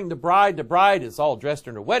offering the bride. The bride is all dressed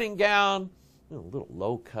in her wedding gown, a little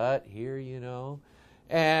low cut here,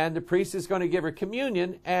 and the priest is going to give her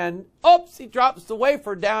communion, and oops, he drops the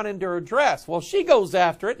wafer down into her dress. Well, she goes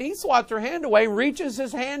after it, and he swats her hand away, reaches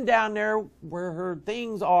his hand down there where her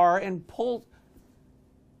things are, and pulls.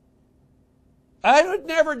 I would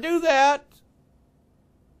never do that.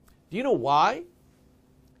 Do you know why?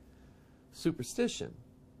 Superstition.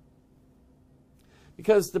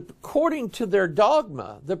 Because according to their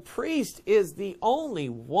dogma, the priest is the only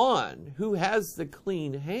one who has the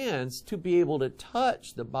clean hands to be able to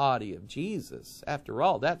touch the body of Jesus. After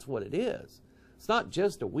all, that's what it is. It's not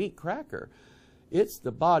just a wheat cracker. It's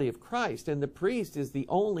the body of Christ, and the priest is the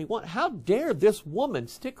only one. How dare this woman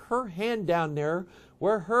stick her hand down there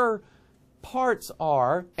where her parts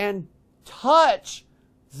are and touch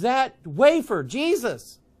that wafer,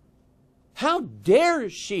 Jesus? How dare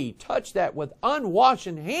she touch that with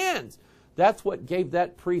unwashen hands? That's what gave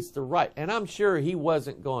that priest the right. And I'm sure he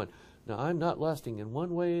wasn't going, now I'm not lusting in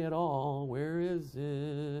one way at all. Where is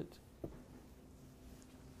it?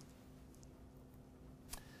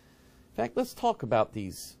 In fact, let's talk about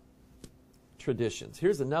these traditions.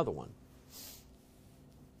 Here's another one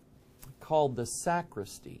called the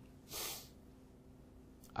sacristy.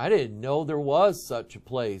 I didn't know there was such a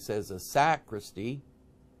place as a sacristy.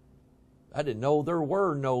 I didn't know there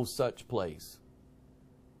were no such place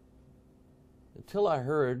until I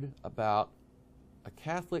heard about a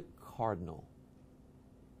Catholic cardinal.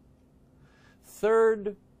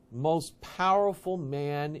 Third most powerful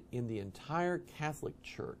man in the entire Catholic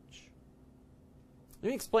Church. Let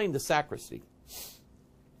me explain the sacristy.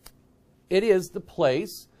 It is the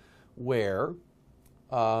place where,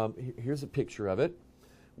 here's a picture of it,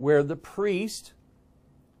 where the priest,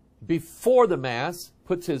 before the Mass,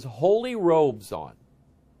 puts his holy robes on.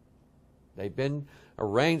 They've been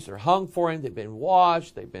arranged, they're hung for him, they've been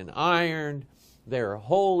washed, they've been ironed, they're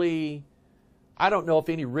holy. I don't know if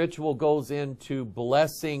any ritual goes into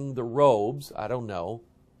blessing the robes, I don't know.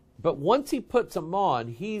 But once he puts them on,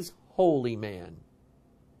 he's holy man.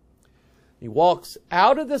 He walks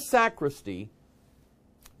out of the sacristy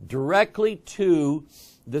directly to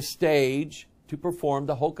the stage to perform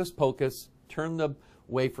the hocus pocus, turn the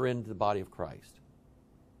wafer into the body of Christ.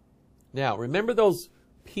 Now, remember those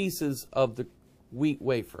pieces of the wheat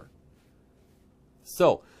wafer.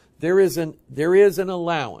 So, there is an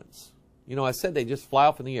allowance. You know, I said they just fly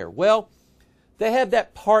off in the air. Well, they have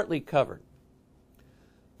that partly covered.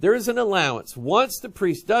 There is an allowance. Once the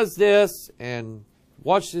priest does this and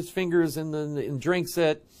washes his fingers and drinks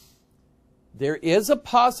it, there is a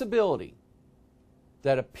possibility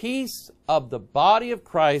that a piece of the body of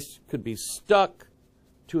Christ could be stuck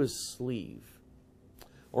to his sleeve.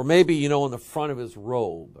 Or maybe, you know, on the front of his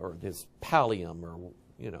robe, or his pallium, or,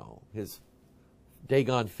 you know, his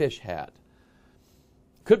Dagon fish hat.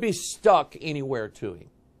 Could be stuck anywhere to him.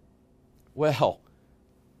 Well,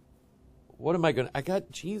 what am I going to... I got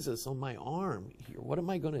Jesus on my arm here. What am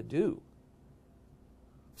I going to do?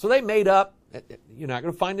 So they made up, you're not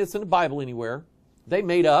going to find this in the Bible anywhere, they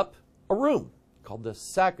made up a room called the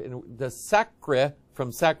sacre,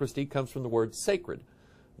 from sacristy comes from the word sacred,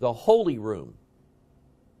 the holy room.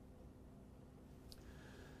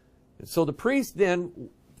 And so the priest then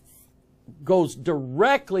goes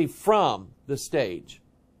directly from the stage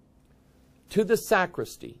to the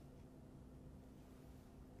sacristy,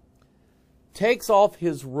 takes off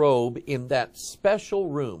his robe in that special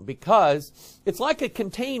room, because it's like a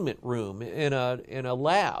containment room in a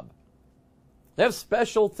lab. They have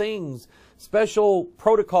special things, special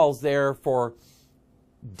protocols there for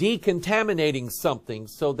decontaminating something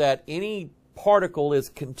so that any particle is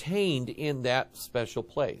contained in that special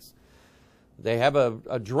place. They have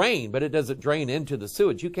a drain, but it doesn't drain into the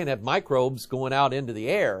sewage. You can't have microbes going out into the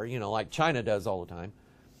air, you know, like China does all the time.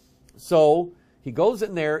 So he goes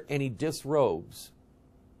in there and he disrobes.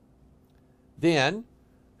 Then,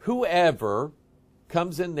 whoever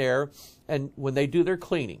comes in there, and when they do their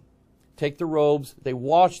cleaning, take the robes, they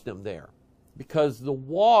wash them there. Because the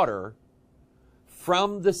water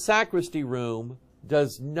from the sacristy room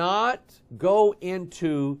does not go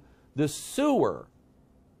into the sewer,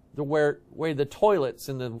 where the toilets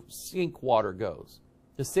and the sink water goes.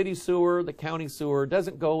 The city sewer, the county sewer,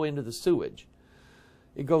 doesn't go into the sewage.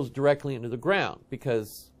 It goes directly into the ground,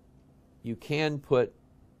 because you can put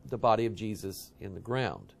the body of Jesus in the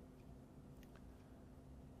ground.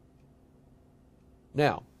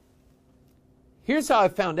 Now, here's how I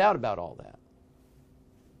found out about all that.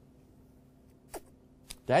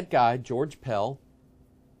 That guy, George Pell,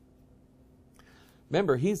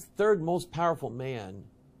 remember, he's the third most powerful man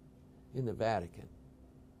in the Vatican.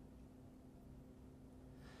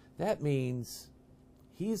 That means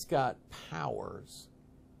he's got powers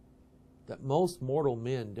that most mortal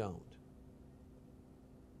men don't.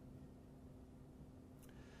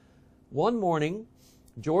 One morning,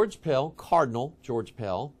 George Pell, Cardinal George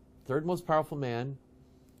Pell, third most powerful man,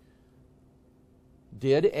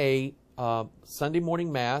 did a Sunday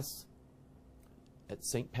morning Mass at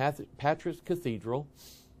St. Patrick's Cathedral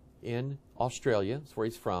in Australia. That's where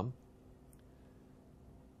he's from.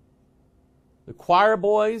 The choir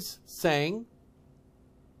boys sang.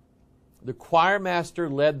 The choir master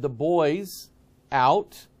led the boys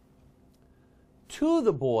out. Two of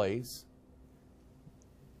the boys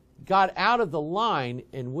got out of the line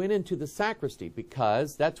and went into the sacristy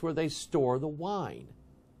because that's where they store the wine.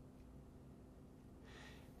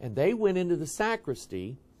 And they went into the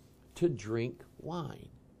sacristy to drink wine.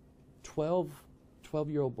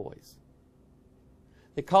 12-year-old boys.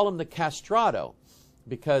 They call them the castrato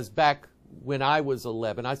because back when I was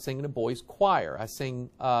 11, I sang in a boys' choir. I sang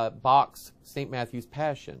Bach's St. Matthew's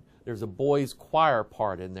Passion. There's a boys' choir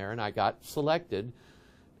part in there, and I got selected,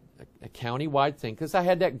 a county-wide thing, because I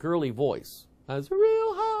had that girly voice. I was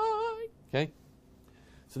real high. Okay?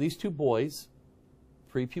 So these two boys,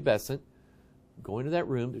 prepubescent, go into that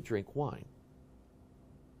room to drink wine.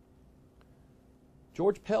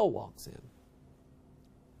 George Pell walks in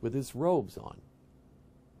with his robes on.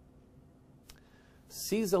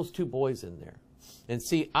 Sees those two boys in there. And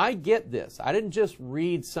see, I get this. I didn't just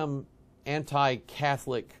read some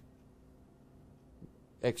anti-Catholic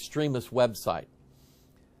extremist website.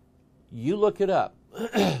 You look it up.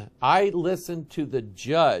 I listened to the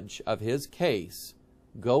judge of his case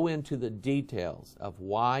go into the details of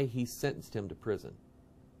why he sentenced him to prison.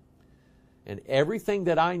 And everything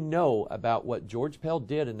that I know about what George Pell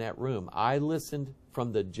did in that room, I listened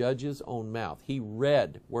from the judge's own mouth. He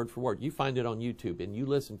read word for word. You find it on YouTube and you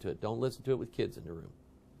listen to it. Don't listen to it with kids in the room.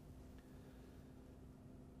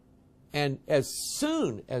 And as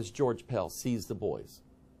soon as George Pell sees the boys,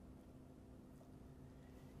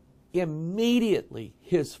 immediately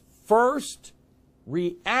his first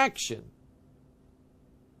reaction,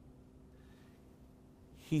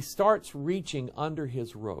 he starts reaching under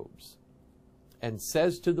his robes and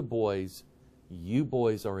says to the boys, "You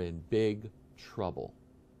boys are in big trouble."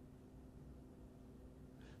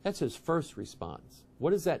 That's his first response. What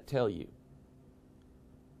does that tell you?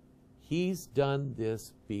 He's done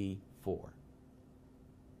this before.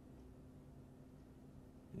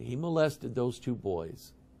 He molested those two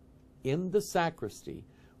boys in the sacristy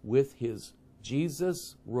with his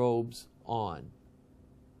Jesus robes on.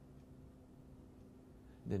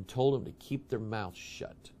 Then told them to keep their mouths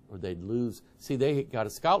shut or they'd lose. See, they got a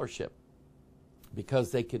scholarship.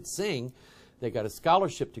 Because they could sing, they got a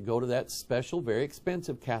scholarship to go to that special, very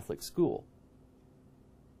expensive Catholic school.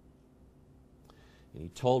 And he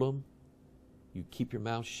told them, "You keep your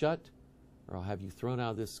mouth shut or I'll have you thrown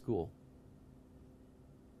out of this school."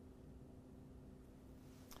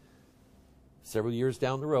 Several years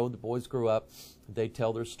down the road, the boys grow up. They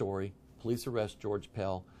tell their story. Police arrest George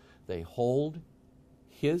Pell. They hold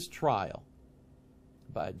his trial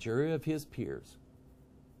by a jury of his peers.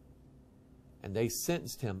 And they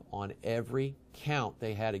sentenced him on every count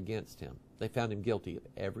they had against him. They found him guilty of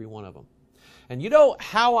every one of them. And you know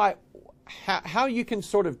how you can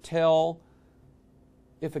sort of tell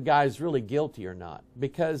if a guy's really guilty or not?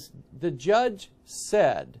 Because the judge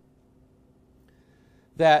said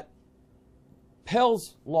that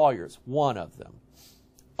Pell's lawyers, one of them,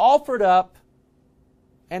 offered up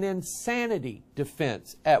an insanity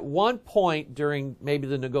defense at one point during maybe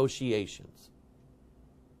the negotiations.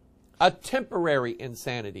 A temporary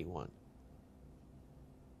insanity one.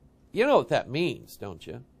 You know what that means, don't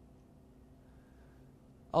you?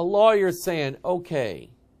 A lawyer saying, okay,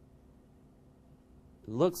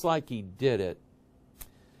 looks like he did it.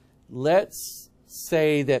 Let's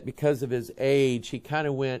say that because of his age, he kind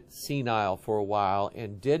of went senile for a while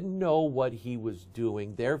and didn't know what he was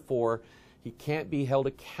doing. Therefore, he can't be held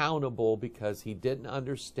accountable because he didn't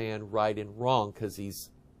understand right and wrong because he's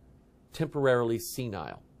temporarily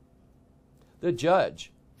senile. The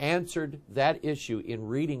judge answered that issue in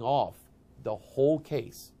reading off the whole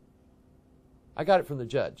case. I got it from the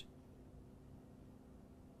judge.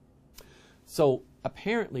 So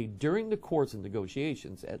apparently during the course of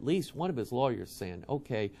negotiations, at least one of his lawyers saying,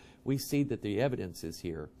 okay, we see that the evidence is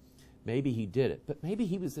here. Maybe he did it, but maybe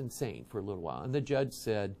he was insane for a little while. And the judge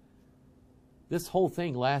said, this whole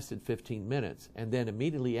thing lasted 15 minutes. And then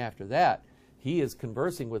immediately after that, he is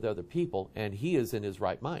conversing with other people and he is in his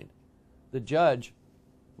right mind. The judge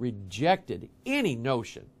rejected any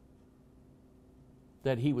notion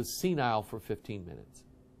that he was senile for 15 minutes.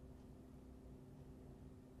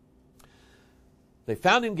 They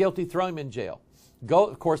found him guilty, throw him in jail.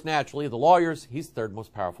 Of course, naturally, the lawyers, he's the third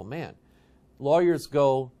most powerful man. Lawyers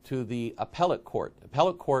go to the appellate court.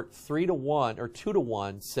 Appellate court 3-1 or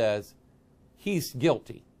 2-1 says he's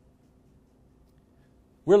guilty.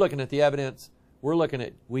 We're looking at the evidence.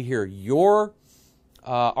 We hear your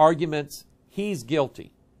arguments. He's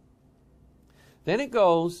guilty. Then it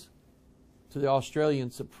goes to the Australian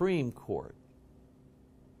Supreme Court.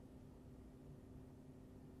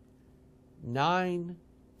 9-0.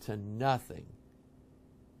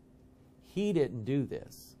 He didn't do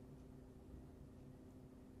this.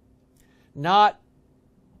 Not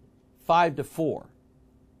 5-4.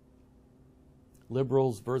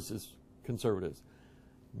 Liberals versus conservatives.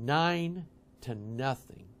 9-0.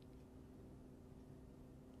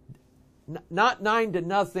 Not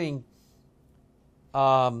 9-0.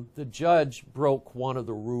 The judge broke one of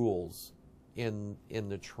the rules in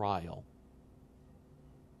the trial.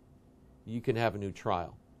 You can have a new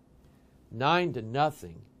trial.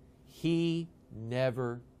 9-0. He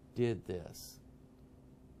never did this.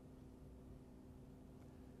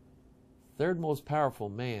 Third most powerful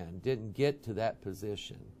man didn't get to that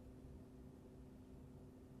position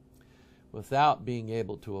without being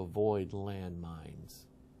able to avoid landmines.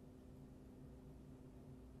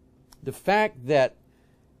 The fact that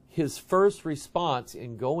his first response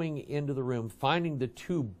in going into the room, finding the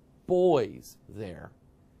two boys there,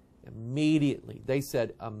 immediately, they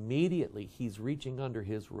said immediately he's reaching under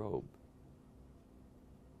his robe.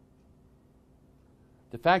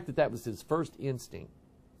 The fact that that was his first instinct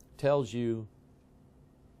tells you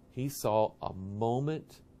he saw a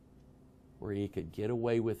moment where he could get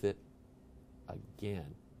away with it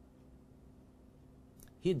again.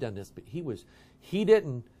 He had done this, but he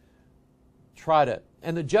didn't try to,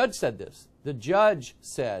 and the judge said this. The judge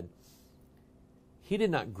said he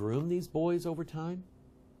did not groom these boys over time.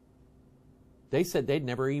 They said they'd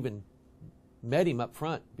never even met him up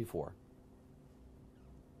front before.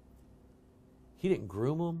 He didn't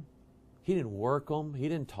groom them. He didn't work them. He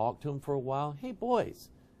didn't talk to them for a while. Hey, boys,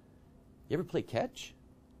 you ever play catch?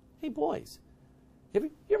 Hey, boys,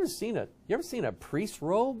 you ever seen a priest's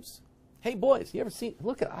robes? Hey, boys, you ever seen?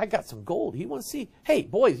 Look at, I got some gold. You want to see? Hey,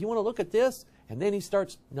 boys, you want to look at this? And then he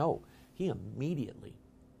starts. No, he immediately,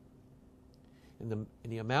 in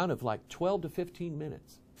the amount of like 12 to 15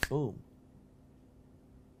 minutes, boom.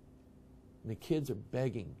 And the kids are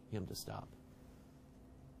begging him to stop.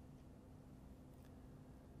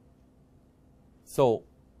 So,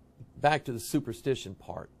 back to the superstition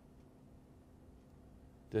part.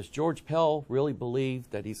 Does George Pell really believe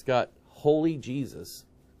that he's got holy Jesus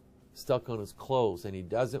stuck on his clothes and he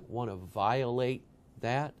doesn't want to violate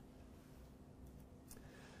that?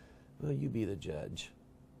 Well, you be the judge.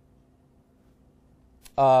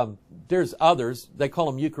 There's others. They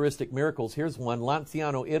call them Eucharistic miracles. Here's one,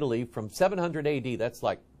 Lanciano, Italy, from 700 AD. That's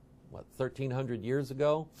like, what, 1,300 years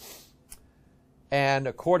ago? And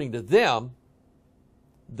according to them,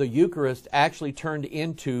 the Eucharist actually turned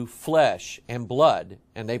into flesh and blood,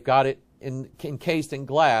 and they've got it encased in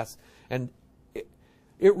glass, and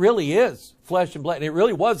it really is flesh and blood, and it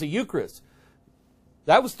really was a Eucharist.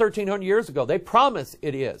 That was 1,300 years ago. They promise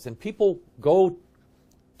it is, and people go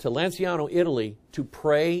to Lanciano, Italy, to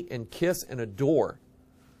pray and kiss and adore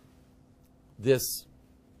this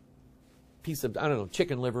piece of, I don't know,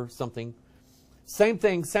 chicken liver, something. Same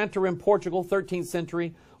thing, Santarém, Portugal, 13th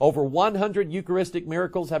century. Over 100 Eucharistic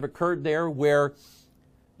miracles have occurred there, where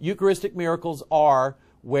Eucharistic miracles are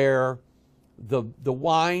where the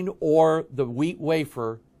wine or the wheat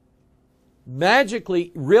wafer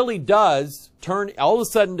magically really does turn, all of a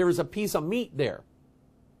sudden there's a piece of meat there.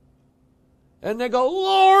 And they go,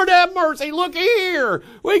 Lord have mercy, look here.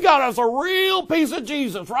 We got us a real piece of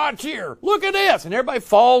Jesus right here. Look at this. And everybody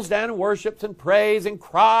falls down and worships and prays and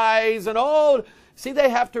cries and oh, see,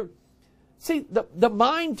 they have to, see, the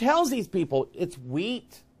mind tells these people it's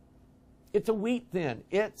wheat. It's a wheat thin.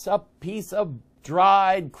 It's a piece of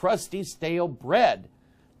dried, crusty, stale bread.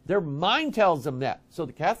 Their mind tells them that. So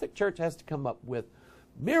the Catholic Church has to come up with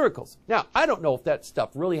miracles. Now, I don't know if that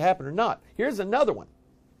stuff really happened or not. Here's another one.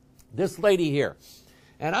 This lady here.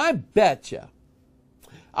 And I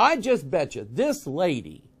just bet you, this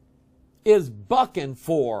lady is bucking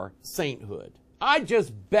for sainthood. I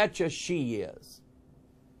just bet you she is.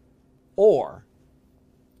 Or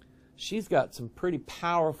she's got some pretty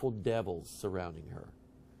powerful devils surrounding her.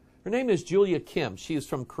 Her name is Julia Kim. She is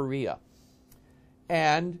from Korea.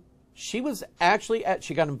 And she was actually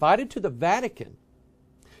she got invited to the Vatican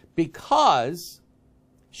because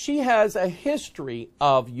she has a history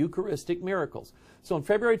of Eucharistic miracles. So on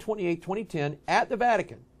February 28, 2010, at the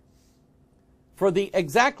Vatican, for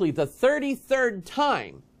exactly the 33rd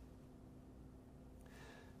time,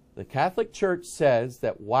 the Catholic Church says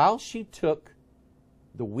that while she took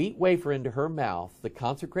the wheat wafer into her mouth, the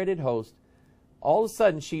consecrated host, all of a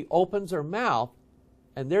sudden she opens her mouth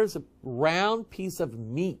and there's a round piece of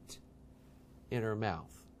meat in her mouth.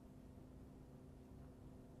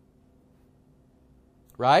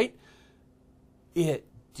 Right? It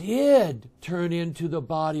did turn into the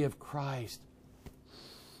body of Christ.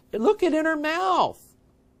 And look, it in her mouth.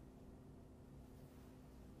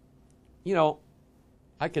 you know,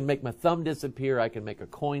 I can make my thumb disappear. I can make a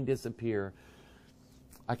coin disappear.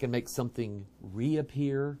 I can make something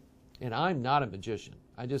reappear. And I'm not a magician.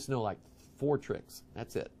 I just know like 4 tricks.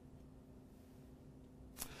 That's it.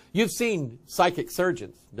 You've seen psychic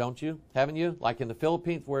surgeons, don't you? Haven't you? Like in the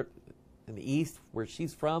Philippines, in the East, where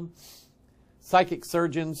she's from. Psychic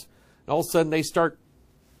surgeons, and all of a sudden they start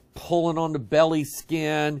pulling on the belly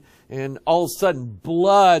skin, and all of a sudden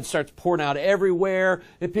blood starts pouring out everywhere,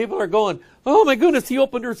 and people are going, oh my goodness, he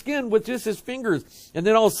opened her skin with just his fingers, and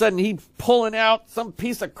then all of a sudden he's pulling out some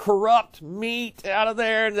piece of corrupt meat out of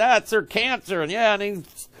there, and that's her cancer, and yeah, and he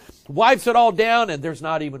wipes it all down, and there's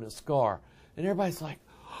not even a scar, and everybody's like,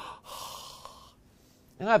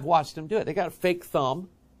 and I've watched them do it. They got a fake thumb,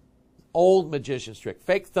 old magician's trick,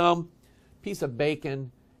 fake thumb, piece of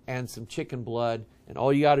bacon, and some chicken blood. And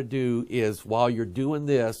all you got to do is, while you're doing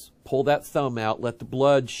this, pull that thumb out, let the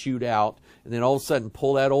blood shoot out, and then all of a sudden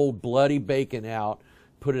pull that old bloody bacon out,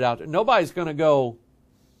 put it out there. Nobody's going to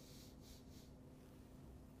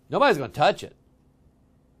touch it.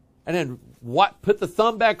 And then put the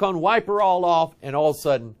thumb back on, wipe her all off, and all of a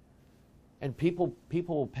sudden, and people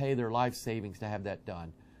will pay their life savings to have that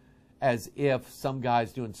done, as if some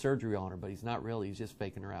guy's doing surgery on her, but he's not really. He's just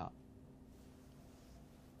faking her out.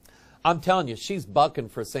 I'm telling you, she's bucking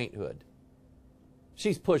for sainthood.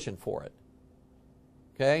 She's pushing for it.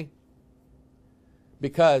 Okay?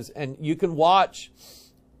 Because, and you can watch,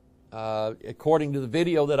 according to the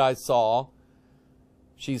video that I saw,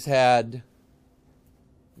 she's had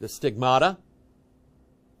the stigmata,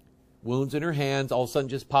 wounds in her hands, all of a sudden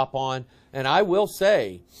just pop on. And I will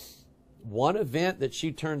say, one event that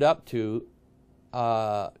she turned up to,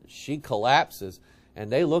 she collapses. And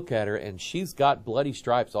they look at her, and she's got bloody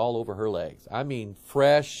stripes all over her legs. I mean,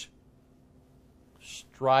 fresh,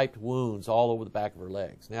 striped wounds all over the back of her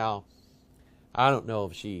legs. Now, I don't know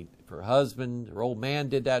if her husband, her old man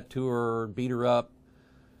did that to her, beat her up.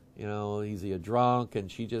 You know, he's a drunk, and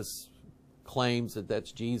she just claims that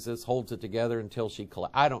that's Jesus, holds it together until she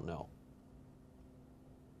collapses. I don't know.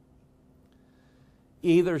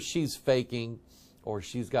 Either she's faking, or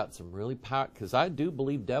she's got some really power, because I do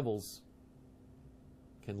believe devils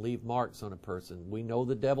can leave marks on a person. We know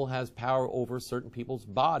the devil has power over certain people's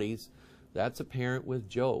bodies. That's apparent with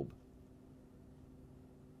Job.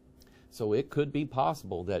 So it could be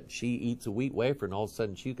possible that she eats a wheat wafer and all of a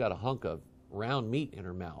sudden she's got a hunk of round meat in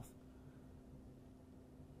her mouth.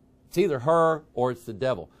 It's either her or it's the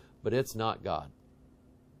devil, but it's not God.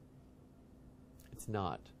 It's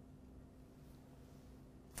not.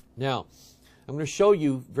 Now, I'm going to show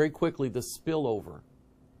you very quickly the spillover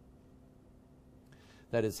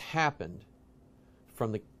that has happened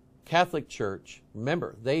from the Catholic Church.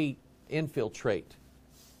 Remember, they infiltrate.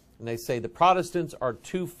 And they say the Protestants are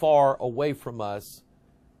too far away from us,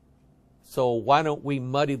 so why don't we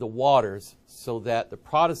muddy the waters so that the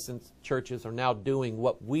Protestant churches are now doing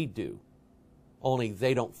what we do, only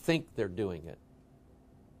they don't think they're doing it.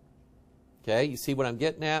 Okay, you see what I'm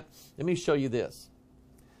getting at? Let me show you this.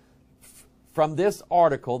 From this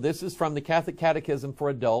article, this is from the Catholic Catechism for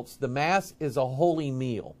Adults. The Mass is a holy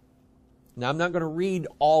meal. Now, I'm not going to read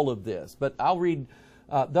all of this, but I'll read,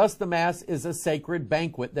 thus the Mass is a sacred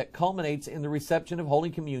banquet that culminates in the reception of Holy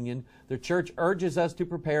Communion. The Church urges us to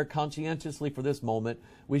prepare conscientiously for this moment.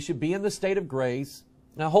 We should be in the state of grace.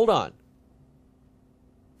 Now, hold on.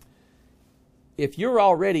 If you're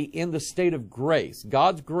already in the state of grace,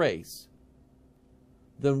 God's grace,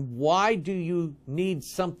 then why do you need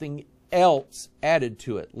something else added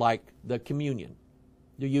to it, like the communion,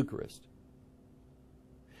 the Eucharist?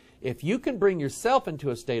 If you can bring yourself into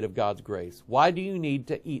a state of God's grace, why do you need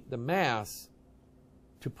to eat the Mass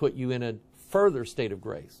to put you in a further state of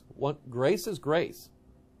grace? Grace is grace.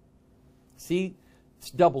 See,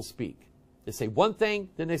 it's double speak. They say one thing,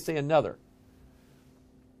 then they say another.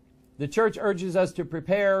 The Church urges us to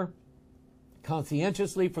prepare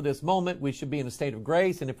conscientiously for this moment. We should be in a state of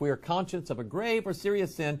grace, and if we are conscious of a grave or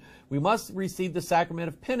serious sin, we must receive the sacrament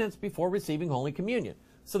of penance before receiving Holy Communion.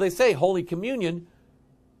 So they say Holy Communion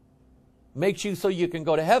makes you so you can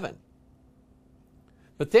go to heaven.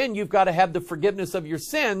 But then you've got to have the forgiveness of your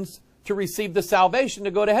sins to receive the salvation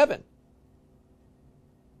to go to heaven.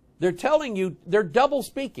 They're telling you, they're double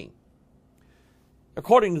speaking.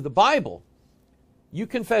 According to the Bible, you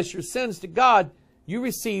confess your sins to God, you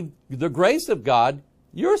receive the grace of God,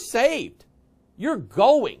 you're saved. You're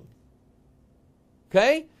going.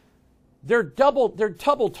 Okay? They're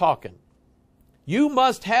double talking. You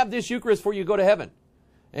must have this Eucharist before you go to heaven.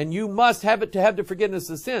 And you must have it to have the forgiveness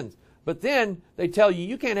of sins. But then they tell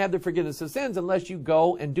you can't have the forgiveness of sins unless you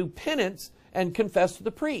go and do penance and confess to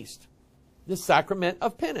the priest. The sacrament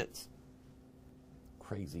of penance.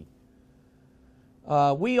 crazy.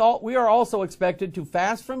 We are also expected to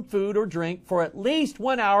fast from food or drink for at least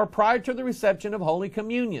 1 hour prior to the reception of Holy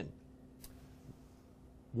Communion.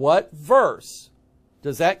 What verse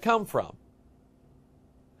does that come from?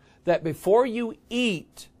 That before you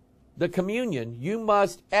eat the communion, you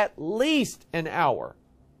must at least an hour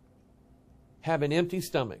have an empty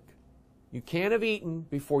stomach. You can't have eaten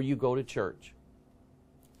before you go to church.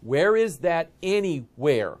 Where is that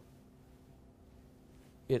anywhere?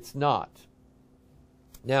 It's not.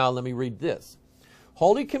 Now, let me read this.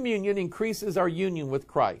 Holy Communion increases our union with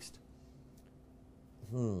Christ.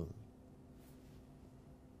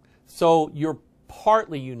 So you're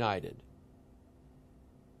partly united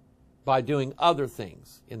by doing other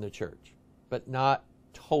things in the church, but not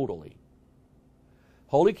totally.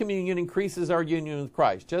 Holy Communion increases our union with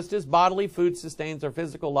Christ. Just as bodily food sustains our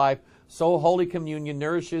physical life, so Holy Communion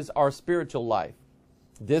nourishes our spiritual life.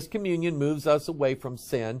 This communion moves us away from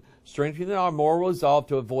sin, strengthening our moral resolve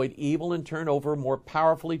to avoid evil and turn over more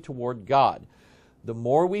powerfully toward God. The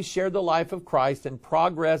more we share the life of Christ and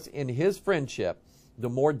progress in His friendship, the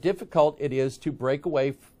more difficult it is to break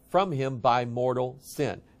away from Him by mortal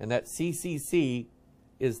sin. And that CCC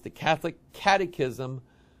is the Catholic Catechism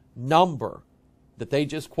number that they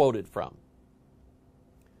just quoted from.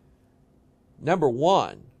 Number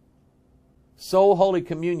 1, so Holy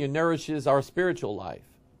Communion nourishes our spiritual life.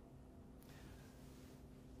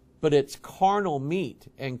 But it's carnal meat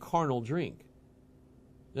and carnal drink.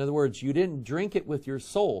 In other words, you didn't drink it with your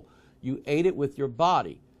soul. You ate it with your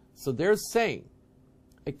body. So they're saying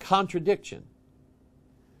a contradiction.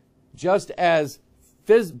 Just as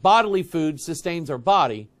bodily food sustains our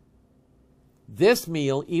body, this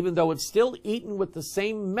meal, even though it's still eaten with the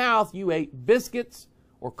same mouth you ate biscuits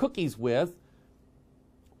or cookies with,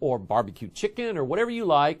 or barbecue chicken or whatever you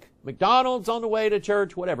like, McDonald's on the way to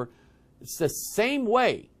church, whatever, it's the same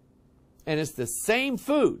way. And it's the same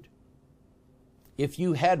food. If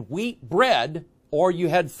you had wheat bread or you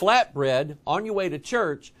had flat bread on your way to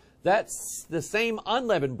church, that's the same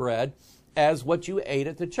unleavened bread as what you ate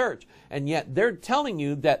at the church. And yet they're telling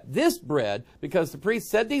you that this bread, because the priest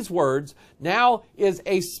said these words, now is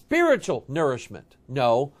a spiritual nourishment.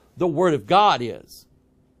 No, the Word of God is.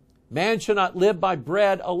 Man shall not live by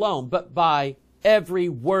bread alone, but by every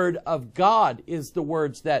word of God, is the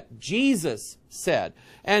words that Jesus said.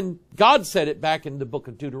 And God said it back in the book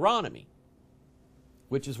of Deuteronomy,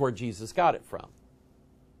 which is where Jesus got it from.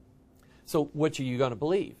 So which are you going to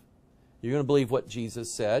believe? You're going to believe what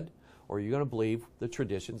Jesus said, or you're going to believe the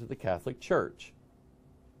traditions of the Catholic Church.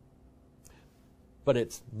 But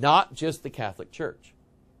it's not just the Catholic Church.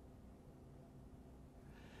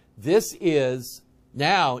 This is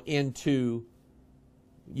now into,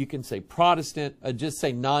 you can say Protestant, just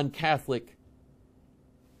say non-Catholic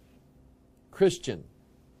Christian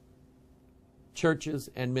churches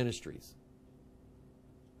and ministries.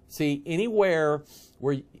 See, anywhere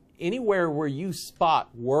where you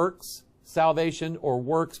spot works salvation or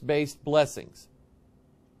works-based blessings,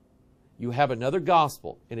 you have another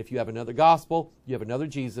gospel. And if you have another gospel, you have another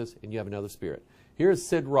Jesus, and you have another Spirit. Here's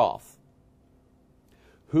Sid Roth,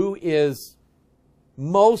 who is,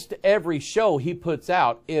 most every show he puts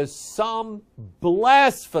out is some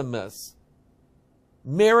blasphemous,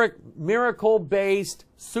 miracle-based,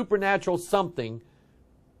 supernatural something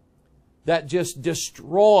that just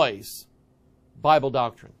destroys Bible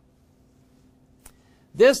doctrine.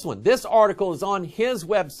 This article is on his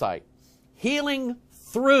website, Healing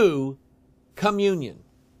Through Communion.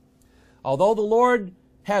 Although the Lord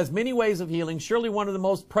has many ways of healing, surely one of the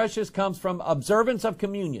most precious comes from observance of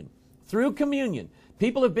communion. Through communion,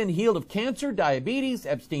 people have been healed of cancer, diabetes,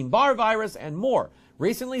 Epstein-Barr virus, and more.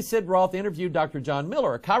 Recently, Sid Roth interviewed Dr. John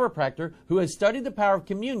Miller, a chiropractor who has studied the power of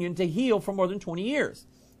communion to heal for more than 20 years.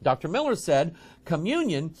 Dr. Miller said,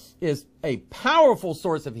 communion is a powerful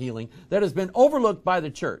source of healing that has been overlooked by the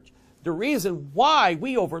church. The reason why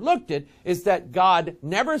we overlooked it is that God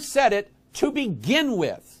never said it to begin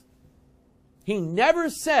with. He never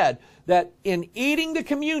said that in eating the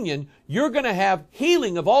communion, you're going to have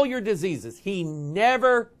healing of all your diseases. He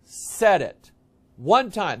never said it one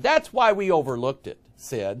time. That's why we overlooked it,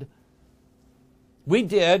 Sid. We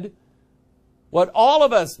did what all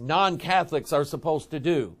of us non-Catholics are supposed to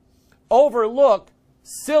do: overlook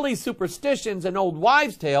silly superstitions and old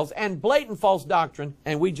wives' tales and blatant false doctrine,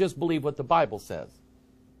 and we just believe what the Bible says.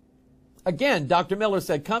 Again, Dr. Miller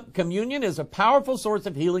said, communion is a powerful source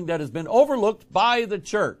of healing that has been overlooked by the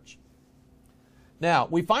church. Now,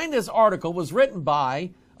 we find this article was written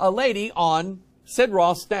by a lady on Sid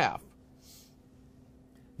Roth's staff.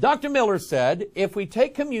 Dr. Miller said, if we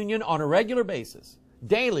take communion on a regular basis,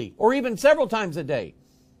 daily, or even several times a day,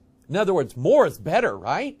 In other words, more is better,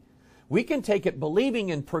 right? We can take it believing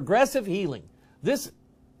in progressive healing.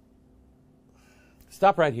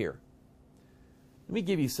 Stop right here. Let me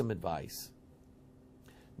give you some advice.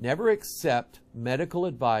 Never accept medical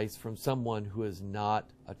advice from someone who is not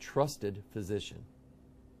a trusted physician.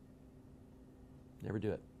 Never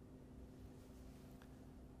do it.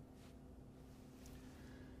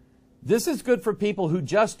 This is good for people who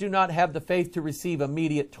just do not have the faith to receive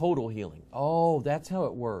immediate total healing. Oh, that's how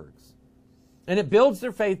it works. And it builds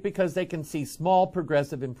their faith because they can see small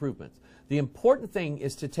progressive improvements. The important thing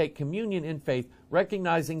is to take communion in faith,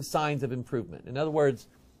 recognizing signs of improvement. In other words,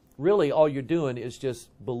 really all you're doing is just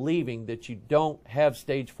believing that you don't have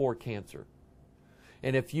stage 4 cancer.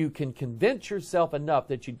 And if you can convince yourself enough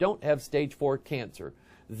that you don't have stage 4 cancer,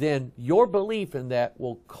 then your belief in that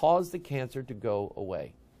will cause the cancer to go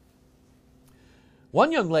away.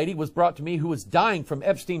 One young lady was brought to me who was dying from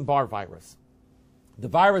Epstein-Barr virus. The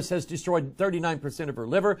virus has destroyed 39% of her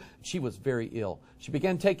liver. She was very ill. She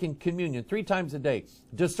began taking communion 3 times a day,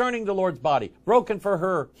 discerning the Lord's body, broken for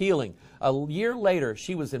her healing. A year later,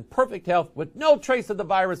 she was in perfect health with no trace of the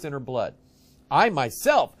virus in her blood. I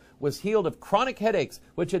myself was healed of chronic headaches,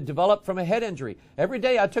 which had developed from a head injury. Every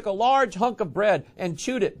day I took a large hunk of bread and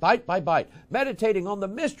chewed it bite by bite, meditating on the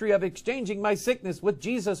mystery of exchanging my sickness with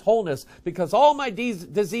Jesus' wholeness, because all my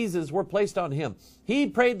diseases were placed on Him. He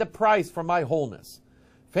paid the price for my wholeness.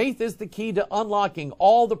 Faith is the key to unlocking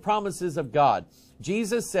all the promises of God.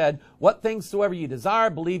 Jesus said, "What things soever you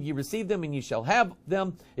desire, believe you receive them, and you shall have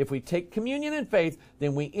them." If we take communion in faith,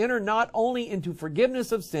 then we enter not only into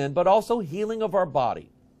forgiveness of sin, but also healing of our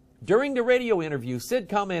body. During the radio interview, Sid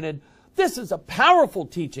commented, "This is a powerful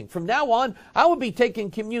teaching. From now on, I will be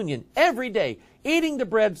taking communion every day, eating the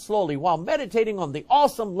bread slowly while meditating on the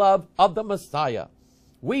awesome love of the Messiah.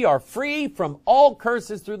 We are free from all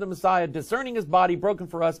curses through the Messiah. Discerning His body broken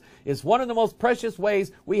for us is one of the most precious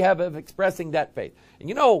ways we have of expressing that faith." And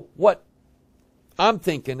you know what I'm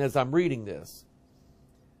thinking as I'm reading this?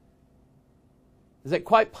 Is that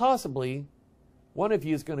quite possibly one of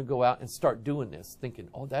you is going to go out and start doing this, thinking,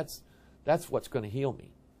 "Oh, that's what's going to heal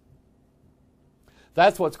me.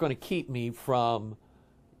 That's what's going to keep me from,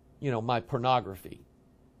 my pornography.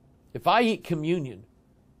 If I eat communion,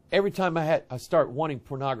 every time I start wanting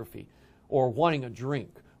pornography or wanting a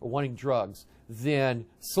drink or wanting drugs, then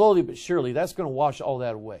slowly but surely that's going to wash all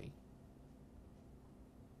that away."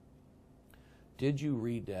 Did you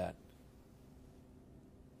read that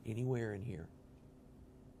anywhere in here?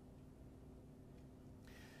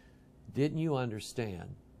 Didn't you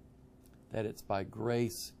understand that it's by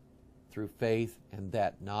grace through faith, and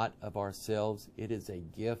that not of ourselves? It is a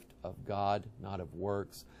gift of God, not of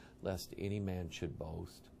works, lest any man should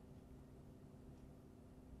boast.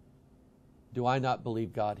 Do I not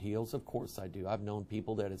believe God heals? Of course I do. I've known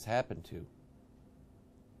people that it's happened to.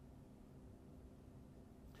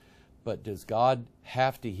 But does God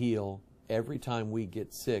have to heal every time we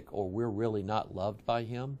get sick or we're really not loved by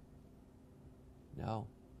Him? No.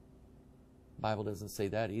 The Bible doesn't say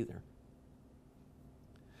that either.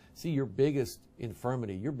 See, your biggest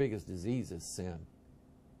infirmity, your biggest disease is sin.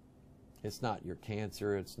 It's not your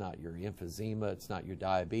cancer, it's not your emphysema, it's not your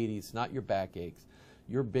diabetes, it's not your backaches.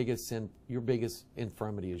 Your biggest sin, your biggest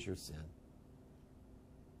infirmity is your sin.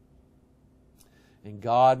 And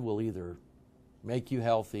God will either make you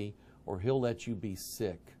healthy or He'll let you be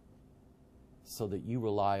sick so that you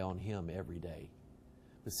rely on Him every day.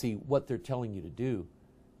 But see, what they're telling you to do,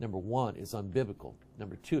 number 1, is unbiblical.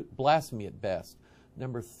 Number 2, blasphemy at best.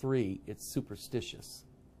 Number 3, it's superstitious.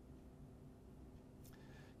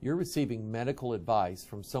 You're receiving medical advice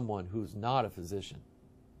from someone who's not a physician.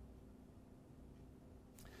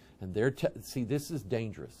 And see, this is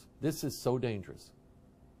dangerous. This is so dangerous.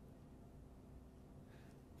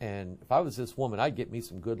 And if I was this woman, I'd get me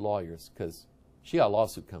some good lawyers, because she got a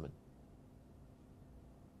lawsuit coming.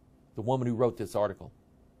 The woman who wrote this article.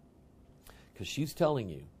 Because she's telling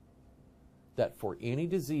you that for any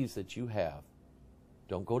disease that you have,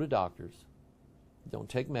 don't go to doctors, don't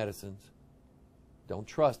take medicines, don't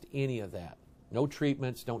trust any of that. No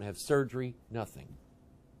treatments, don't have surgery, nothing.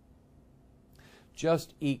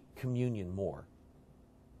 Just eat communion more.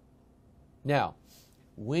 Now,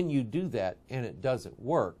 when you do that and it doesn't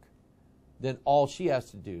work, then all she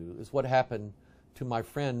has to do is what happened to my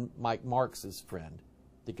friend Mike Marks' friend,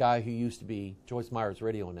 the guy who used to be Joyce Meyer's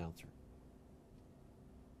radio announcer.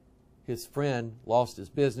 His friend lost his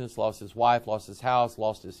business, lost his wife, lost his house,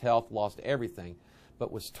 lost his health, lost everything,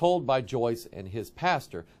 but was told by Joyce and his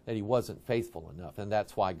pastor that he wasn't faithful enough, and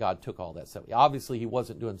that's why God took all that stuff. Obviously, he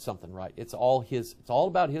wasn't doing something right. It's all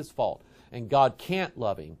about his fault, and God can't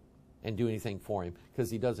love him and do anything for him because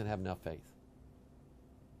he doesn't have enough faith.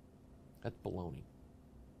 That's baloney.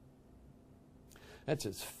 That's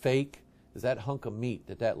as fake as that hunk of meat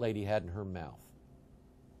that lady had in her mouth.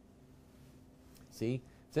 See?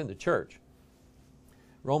 It's in the church.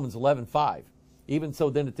 Romans 11:5. Even so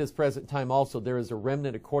then at this present time also there is a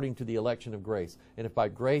remnant according to the election of grace. And if by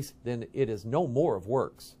grace, then it is no more of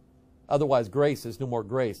works. Otherwise grace is no more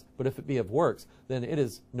grace. But if it be of works, then it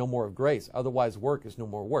is no more of grace. Otherwise work is no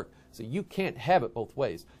more work. So you can't have it both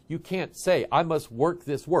ways. You can't say, I must work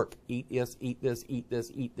this work. Eat this, eat this, eat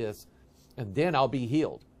this, eat this. And then I'll be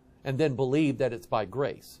healed. And then believe that it's by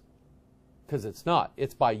grace. Because it's not.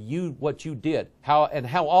 It's by you, what you did. How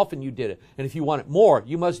often you did it. And if you want it more,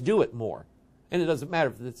 you must do it more. And it doesn't matter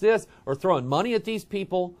if it's this, or throwing money at these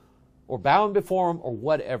people, or bowing before them, or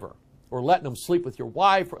whatever. Or letting them sleep with your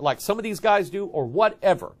wife, like some of these guys do, or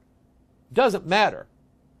whatever. Doesn't matter.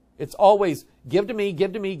 It's always, give to me,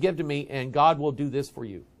 give to me, give to me, and God will do this for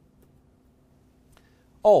you.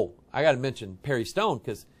 Oh, I got to mention Perry Stone,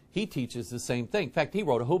 because he teaches the same thing. In fact, he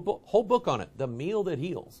wrote a whole book on it, The Meal That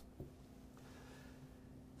Heals.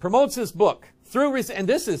 Promotes this book, and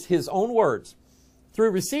this is his own words.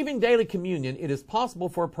 Through receiving daily communion, it is possible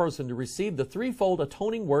for a person to receive the threefold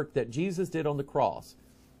atoning work that Jesus did on the cross.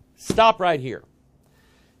 Stop right here.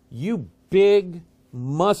 You big,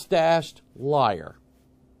 mustached liar.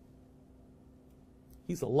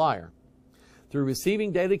 He's a liar. Through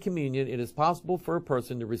receiving daily communion, it is possible for a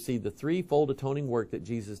person to receive the threefold atoning work that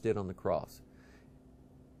Jesus did on the cross.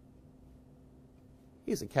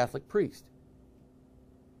 He's a Catholic priest.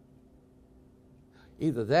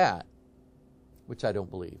 Either that, which I don't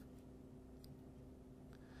believe,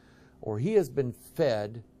 or he has been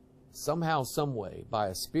fed somehow, some way, by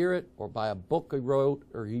a spirit or by a book he wrote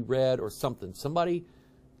or he read or something. Somebody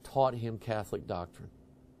taught him Catholic doctrine.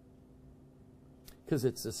 Because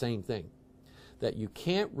it's the same thing. That you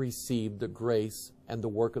can't receive the grace and the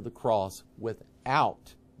work of the cross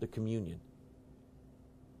without the communion.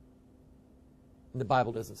 And the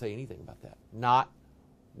Bible doesn't say anything about that. Not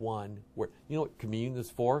one word. You know what communion is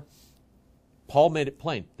for? Paul made it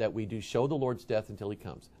plain that we do show the Lord's death until he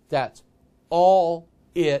comes. That's all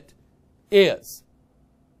it is.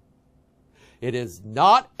 It is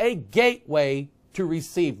not a gateway to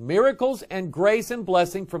receive miracles and grace and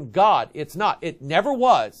blessing from God. It's not. It never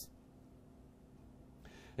was.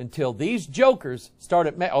 Until these jokers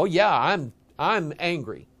started, oh yeah, I'm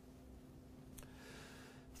angry.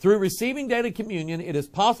 Through receiving daily communion, it is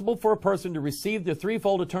possible for a person to receive the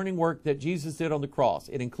threefold atoning work that Jesus did on the cross.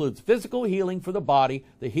 It includes physical healing for the body,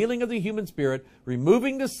 the healing of the human spirit,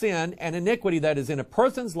 removing the sin and iniquity that is in a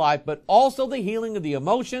person's life, but also the healing of the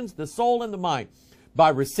emotions, the soul, and the mind. By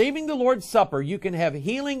receiving the Lord's Supper, you can have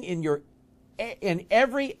healing in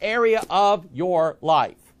every area of your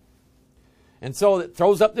life. And so it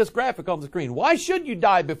throws up this graphic on the screen. Why should you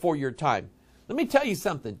die before your time? Let me tell you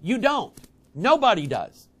something. You don't. Nobody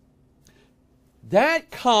does. That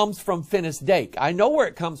comes from Finis Dake. I know where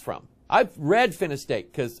it comes from. I've read Finis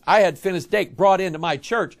Dake because I had Finis Dake brought into my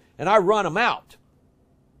church and I run them out.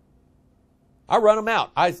 I run them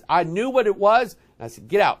out. I knew what it was. And I said,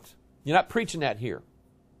 get out. You're not preaching that here.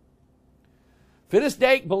 Finis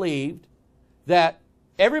Dake believed that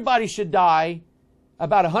everybody should die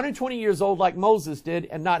about 120 years old like Moses did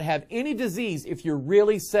and not have any disease if you're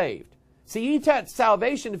really saved. See, he attached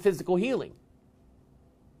salvation to physical healing.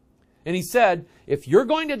 And he said, if you're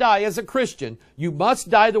going to die as a Christian, you must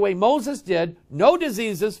die the way Moses did. No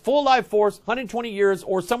diseases, full life force, 120 years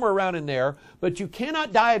or somewhere around in there. But you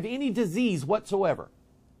cannot die of any disease whatsoever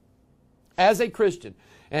as a Christian.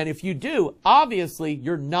 And if you do, obviously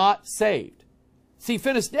you're not saved. See,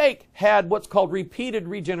 Finis Dake had what's called repeated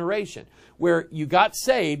regeneration, where you got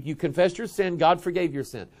saved, you confessed your sin, God forgave your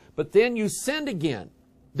sin. But then you sinned again.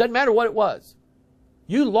 Doesn't matter what it was.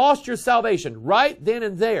 You lost your salvation right then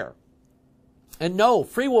and there. And no,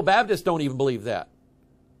 Free Will Baptists don't even believe that.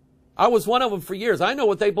 I was one of them for years. I know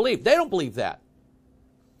what they believe. They don't believe that.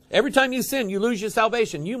 Every time you sin, you lose your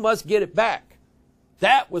salvation. You must get it back.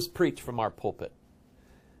 That was preached from our pulpit.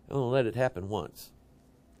 I'm going to let it happen once.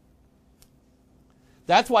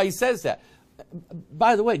 That's why he says that.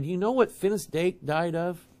 By the way, do you know what Finis Dake died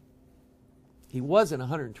of? He wasn't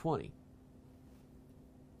 120.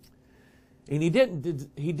 And he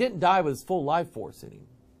didn't die with his full life force in him.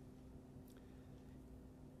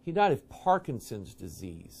 He died of Parkinson's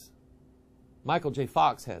disease. Michael J.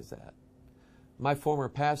 Fox has that. My former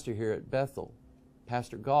pastor here at Bethel,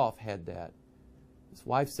 Pastor Goff, had that. His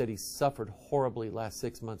wife said he suffered horribly the last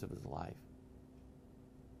 6 months of his life.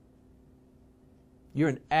 You're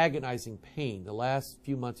in agonizing pain the last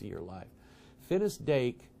few months of your life. Finis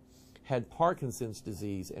Dake had Parkinson's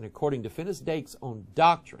disease, and according to Finis Dake's own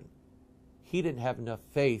doctrine, he didn't have enough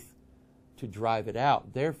faith to drive it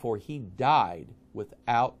out. Therefore, he died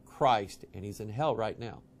without Christ, and he's in hell right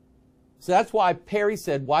now. So that's why Perry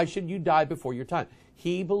said, why should you die before your time?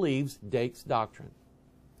 He believes Dake's doctrine.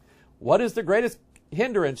 What is the greatest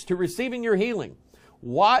hindrance to receiving your healing?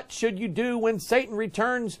 What should you do when Satan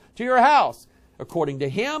returns to your house? According to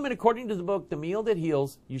him and according to the book, The Meal That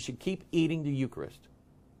Heals, you should keep eating the Eucharist.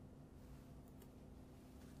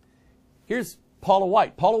 Here's Paula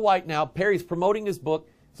White. Paula White now, Perry's promoting his book.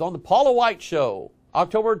 It's on the Paula White Show,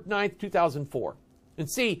 October 9th, 2004. And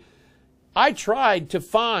see, I tried to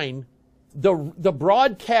find the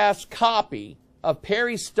broadcast copy of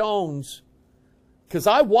Perry Stone's, because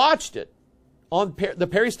I watched it on the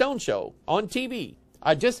Perry Stone Show on TV.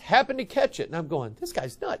 I just happened to catch it, and I'm going, this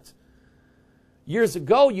guy's nuts. Years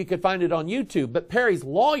ago, you could find it on YouTube, but Perry's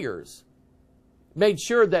lawyers made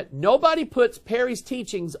sure that nobody puts Perry's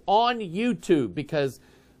teachings on YouTube because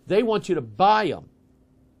they want you to buy them.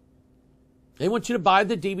 They want you to buy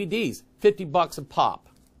the DVDs, $50 a pop,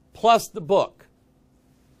 plus the book.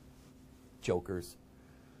 Jokers.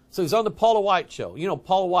 So he's on the Paula White Show. You know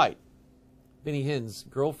Paula White, Benny Hinn's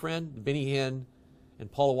girlfriend. Benny Hinn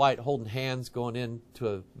and Paula White holding hands going into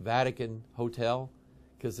a Vatican hotel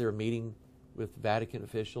because they were meeting with Vatican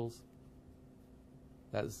officials.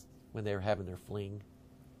 That was when they were having their fling.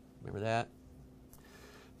 Remember that?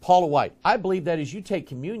 Paula White. I believe that as you take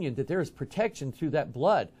communion, that there is protection through that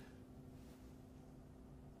blood.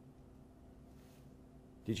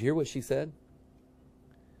 Did you hear what she said?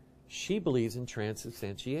 She believes in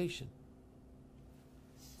transubstantiation.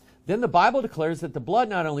 Then the Bible declares that the blood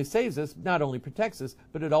not only saves us, not only protects us,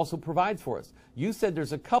 but it also provides for us. You said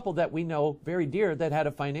there's a couple that we know very dear that had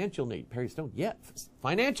a financial need. Perry Stone, yeah,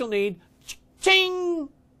 financial need. Ching!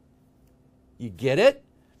 You get it?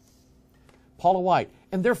 Paula White.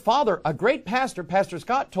 And their father, a great pastor, Pastor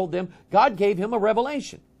Scott, told them God gave him a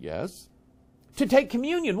revelation. Yes. To take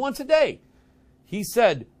communion once a day. He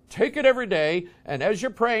said, take it every day, and as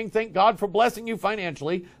you're praying, thank God for blessing you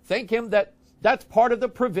financially. Thank Him that that's part of the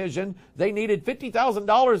provision. They needed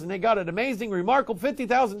 $50,000, and they got an amazing, remarkable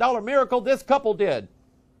 $50,000 miracle. This couple did.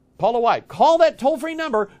 Paula White, call that toll-free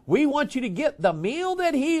number. We want you to get the meal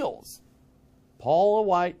that heals. Paula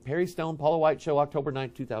White, Perry Stone, Paula White Show, October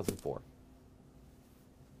 9th, 2004.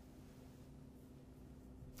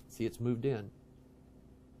 See, it's moved in.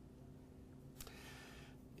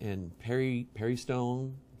 And Perry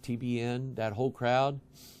Stone, TBN, that whole crowd,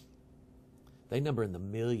 they number in the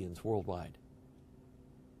millions worldwide.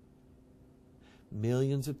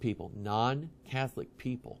 Millions of people, non-Catholic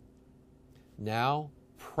people, now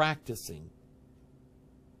practicing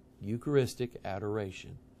Eucharistic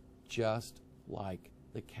adoration, just like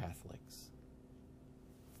the Catholics.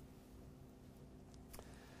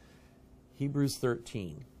 Hebrews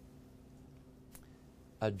 13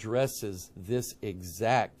 addresses this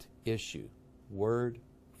exact issue, word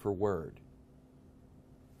for word.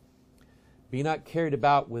 Be not carried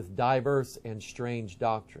about with diverse and strange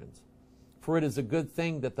doctrines, for it is a good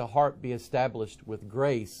thing that the heart be established with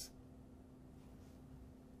grace,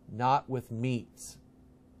 not with meats,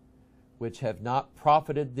 which have not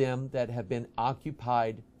profited them that have been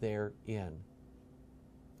occupied therein.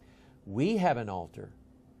 We have an altar,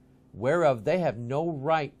 whereof they have no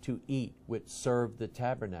right to eat which serve the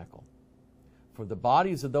tabernacle. For the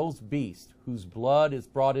bodies of those beasts, whose blood is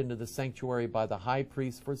brought into the sanctuary by the high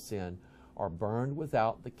priest for sin, are burned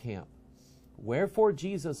without the camp. Wherefore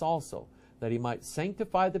Jesus also, that he might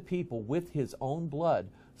sanctify the people with his own blood,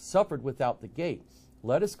 suffered without the gate.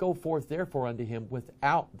 Let us go forth therefore unto him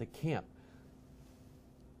without the camp.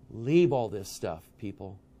 Leave all this stuff,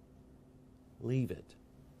 people. Leave it.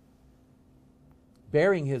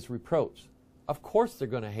 Bearing his reproach. Of course they're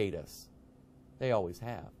going to hate us. They always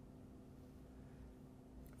have.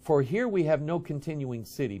 For here we have no continuing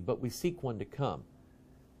city, but we seek one to come.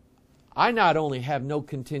 I not only have no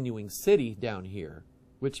continuing city down here,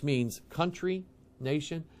 which means country,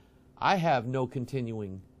 nation, I have no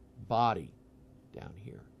continuing body down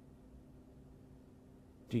here.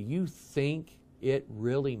 Do you think it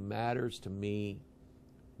really matters to me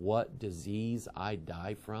what disease I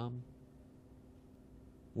die from,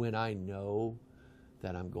 when I know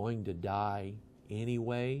that I'm going to die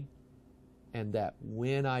anyway, and that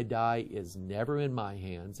when I die is never in my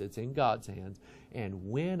hands, it's in God's hands, and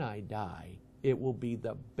when I die, it will be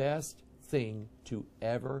the best thing to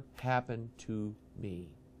ever happen to me.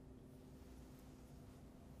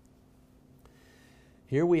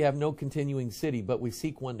 Here we have no continuing city, but we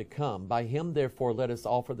seek one to come. By him, therefore, let us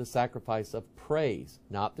offer the sacrifice of praise,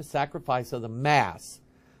 not the sacrifice of the Mass,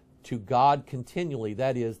 to God continually.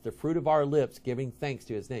 That is, the fruit of our lips giving thanks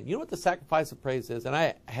to His name. You know what the sacrifice of praise is? And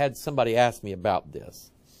I had somebody ask me about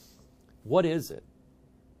this. What is it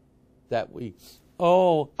that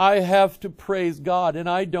I have to praise God and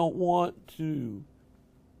I don't want to?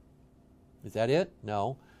 Is that it?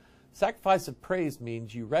 No. Sacrifice of praise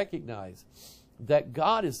means you recognize that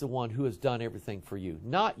God is the one who has done everything for you.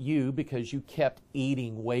 Not you because you kept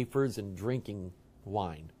eating wafers and drinking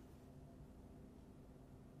wine.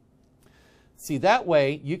 See, that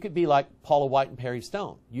way you could be like Paula White and Perry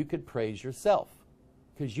Stone. You could praise yourself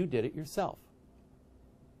because you did it yourself.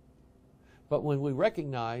 But when we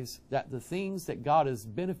recognize that the things that God has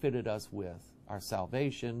benefited us with, our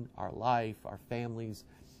salvation, our life, our families,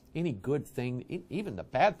 any good thing, even the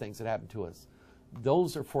bad things that happen to us,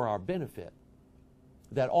 those are for our benefit.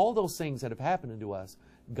 That all those things that have happened to us,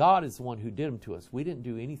 God is the one who did them to us. We didn't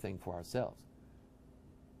do anything for ourselves.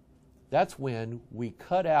 That's when we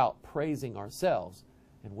cut out praising ourselves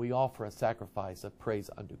and we offer a sacrifice of praise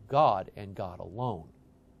unto God and God alone.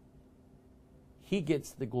 He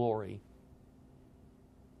gets the glory,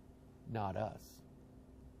 not us.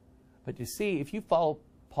 But you see, if you follow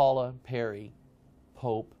Paula, Perry,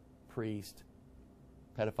 Pope, priest,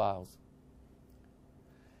 pedophiles,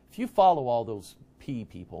 if you follow all those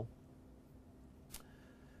people,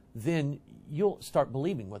 then you'll start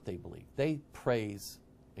believing what they believe. They praise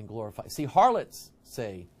and glorify. See, harlots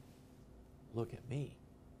say, look at me.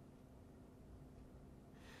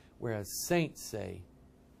 Whereas saints say,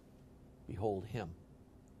 behold him.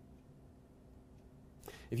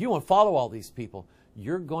 If you want to follow all these people,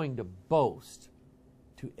 you're going to boast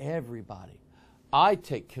to everybody. I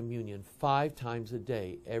take communion 5 times a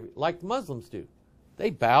day, like the Muslims do. They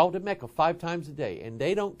bow to Mecca 5 times a day, and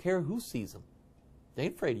they don't care who sees them. They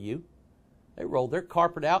ain't afraid of you. They roll their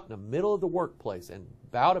carpet out in the middle of the workplace and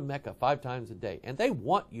bow to Mecca 5 times a day, and they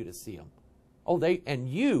want you to see them.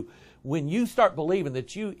 When you start believing that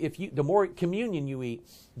the more communion you eat,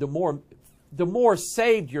 the more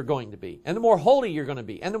saved you're going to be, and the more holy you're going to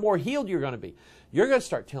be, and the more healed you're going to be. You're going to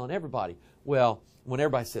start telling everybody, well, when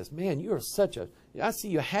everybody says, man, you are I see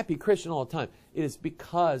you a happy Christian all the time. It is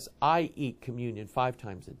because I eat communion 5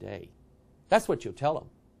 times a day. That's what you'll tell them.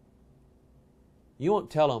 You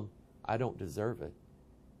won't tell them, I don't deserve it.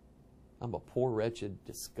 I'm a poor, wretched,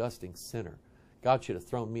 disgusting sinner. God should have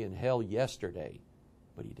thrown me in hell yesterday,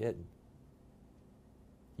 but He didn't.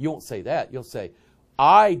 You won't say that. You'll say,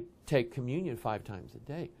 I take communion 5 times a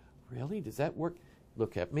day. Really? Does that work?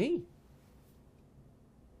 Look at me.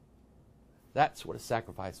 That's what a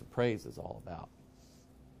sacrifice of praise is all about.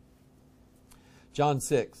 John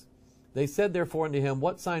 6. They said therefore unto him,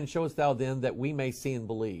 what sign showest thou then that we may see and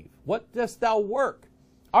believe? What dost thou work?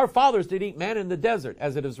 Our fathers did eat manna in the desert.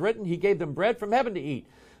 As it is written, He gave them bread from heaven to eat.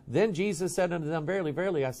 Then Jesus said unto them, verily,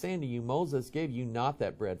 verily, I say unto you, Moses gave you not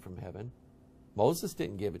that bread from heaven. Moses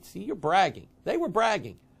didn't give it. See, you're bragging. They were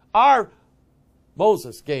bragging.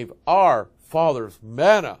 Moses gave our fathers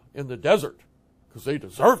manna in the desert because they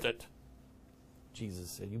deserved it. Jesus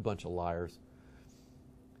said, you bunch of liars.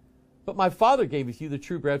 But my Father gaveth you the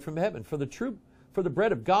true bread from heaven. For the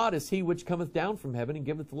bread of God is He which cometh down from heaven and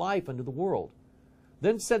giveth life unto the world.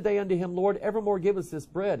 Then said they unto Him, Lord, evermore give us this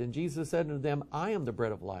bread. And Jesus said unto them, I am the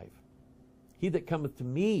bread of life. He that cometh to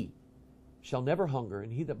me shall never hunger,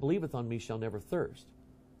 and he that believeth on me shall never thirst.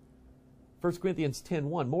 1 Corinthians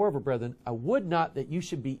 10:1, moreover, brethren, I would not that you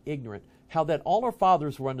should be ignorant, how that all our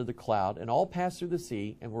fathers were under the cloud, and all passed through the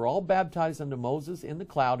sea, and were all baptized unto Moses in the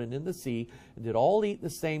cloud and in the sea, and did all eat the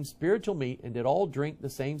same spiritual meat, and did all drink the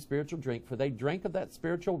same spiritual drink, for they drank of that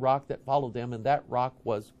spiritual rock that followed them, and that rock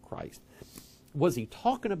was Christ. Was he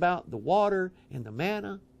talking about the water and the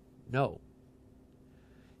manna? No.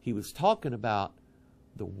 He was talking about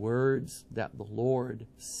the words that the Lord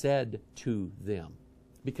said to them.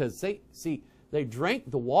 Because they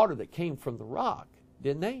drank the water that came from the rock,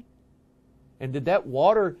 didn't they? And did that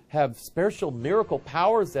water have special miracle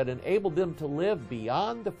powers that enabled them to live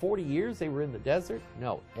beyond the 40 years they were in the desert?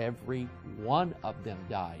 No, every one of them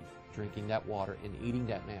died drinking that water and eating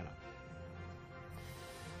that manna.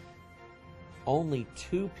 Only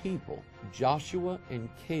 2 people, Joshua and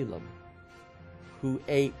Caleb, who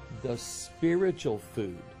ate the spiritual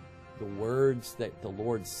food, the words that the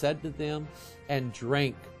Lord said to them, and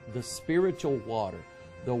drank the spiritual water,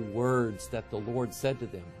 the words that the Lord said to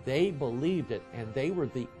them. They believed it, and they were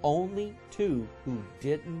the only 2 who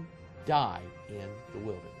didn't die in the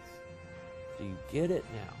wilderness. Do you get it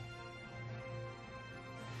now?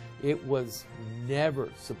 It was never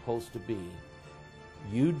supposed to be,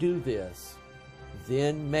 you do this,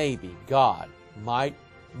 then maybe God might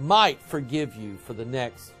forgive you for the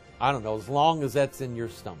next I don't know, as long as that's in your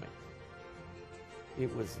stomach.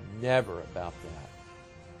 It was never about that.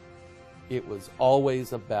 It was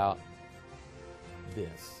always about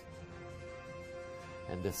this.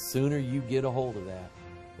 And the sooner you get a hold of that,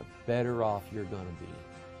 the better off you're going to be.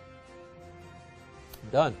 I'm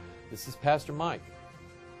done. This is Pastor Mike.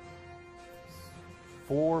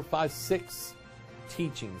 4, 5, 6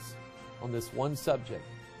 teachings on this one subject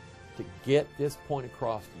to get this point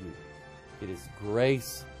across to you. It is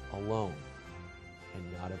grace alone and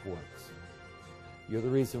not of works. You're the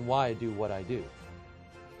reason why I do what I do.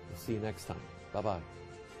 We'll see you next time. Bye-bye.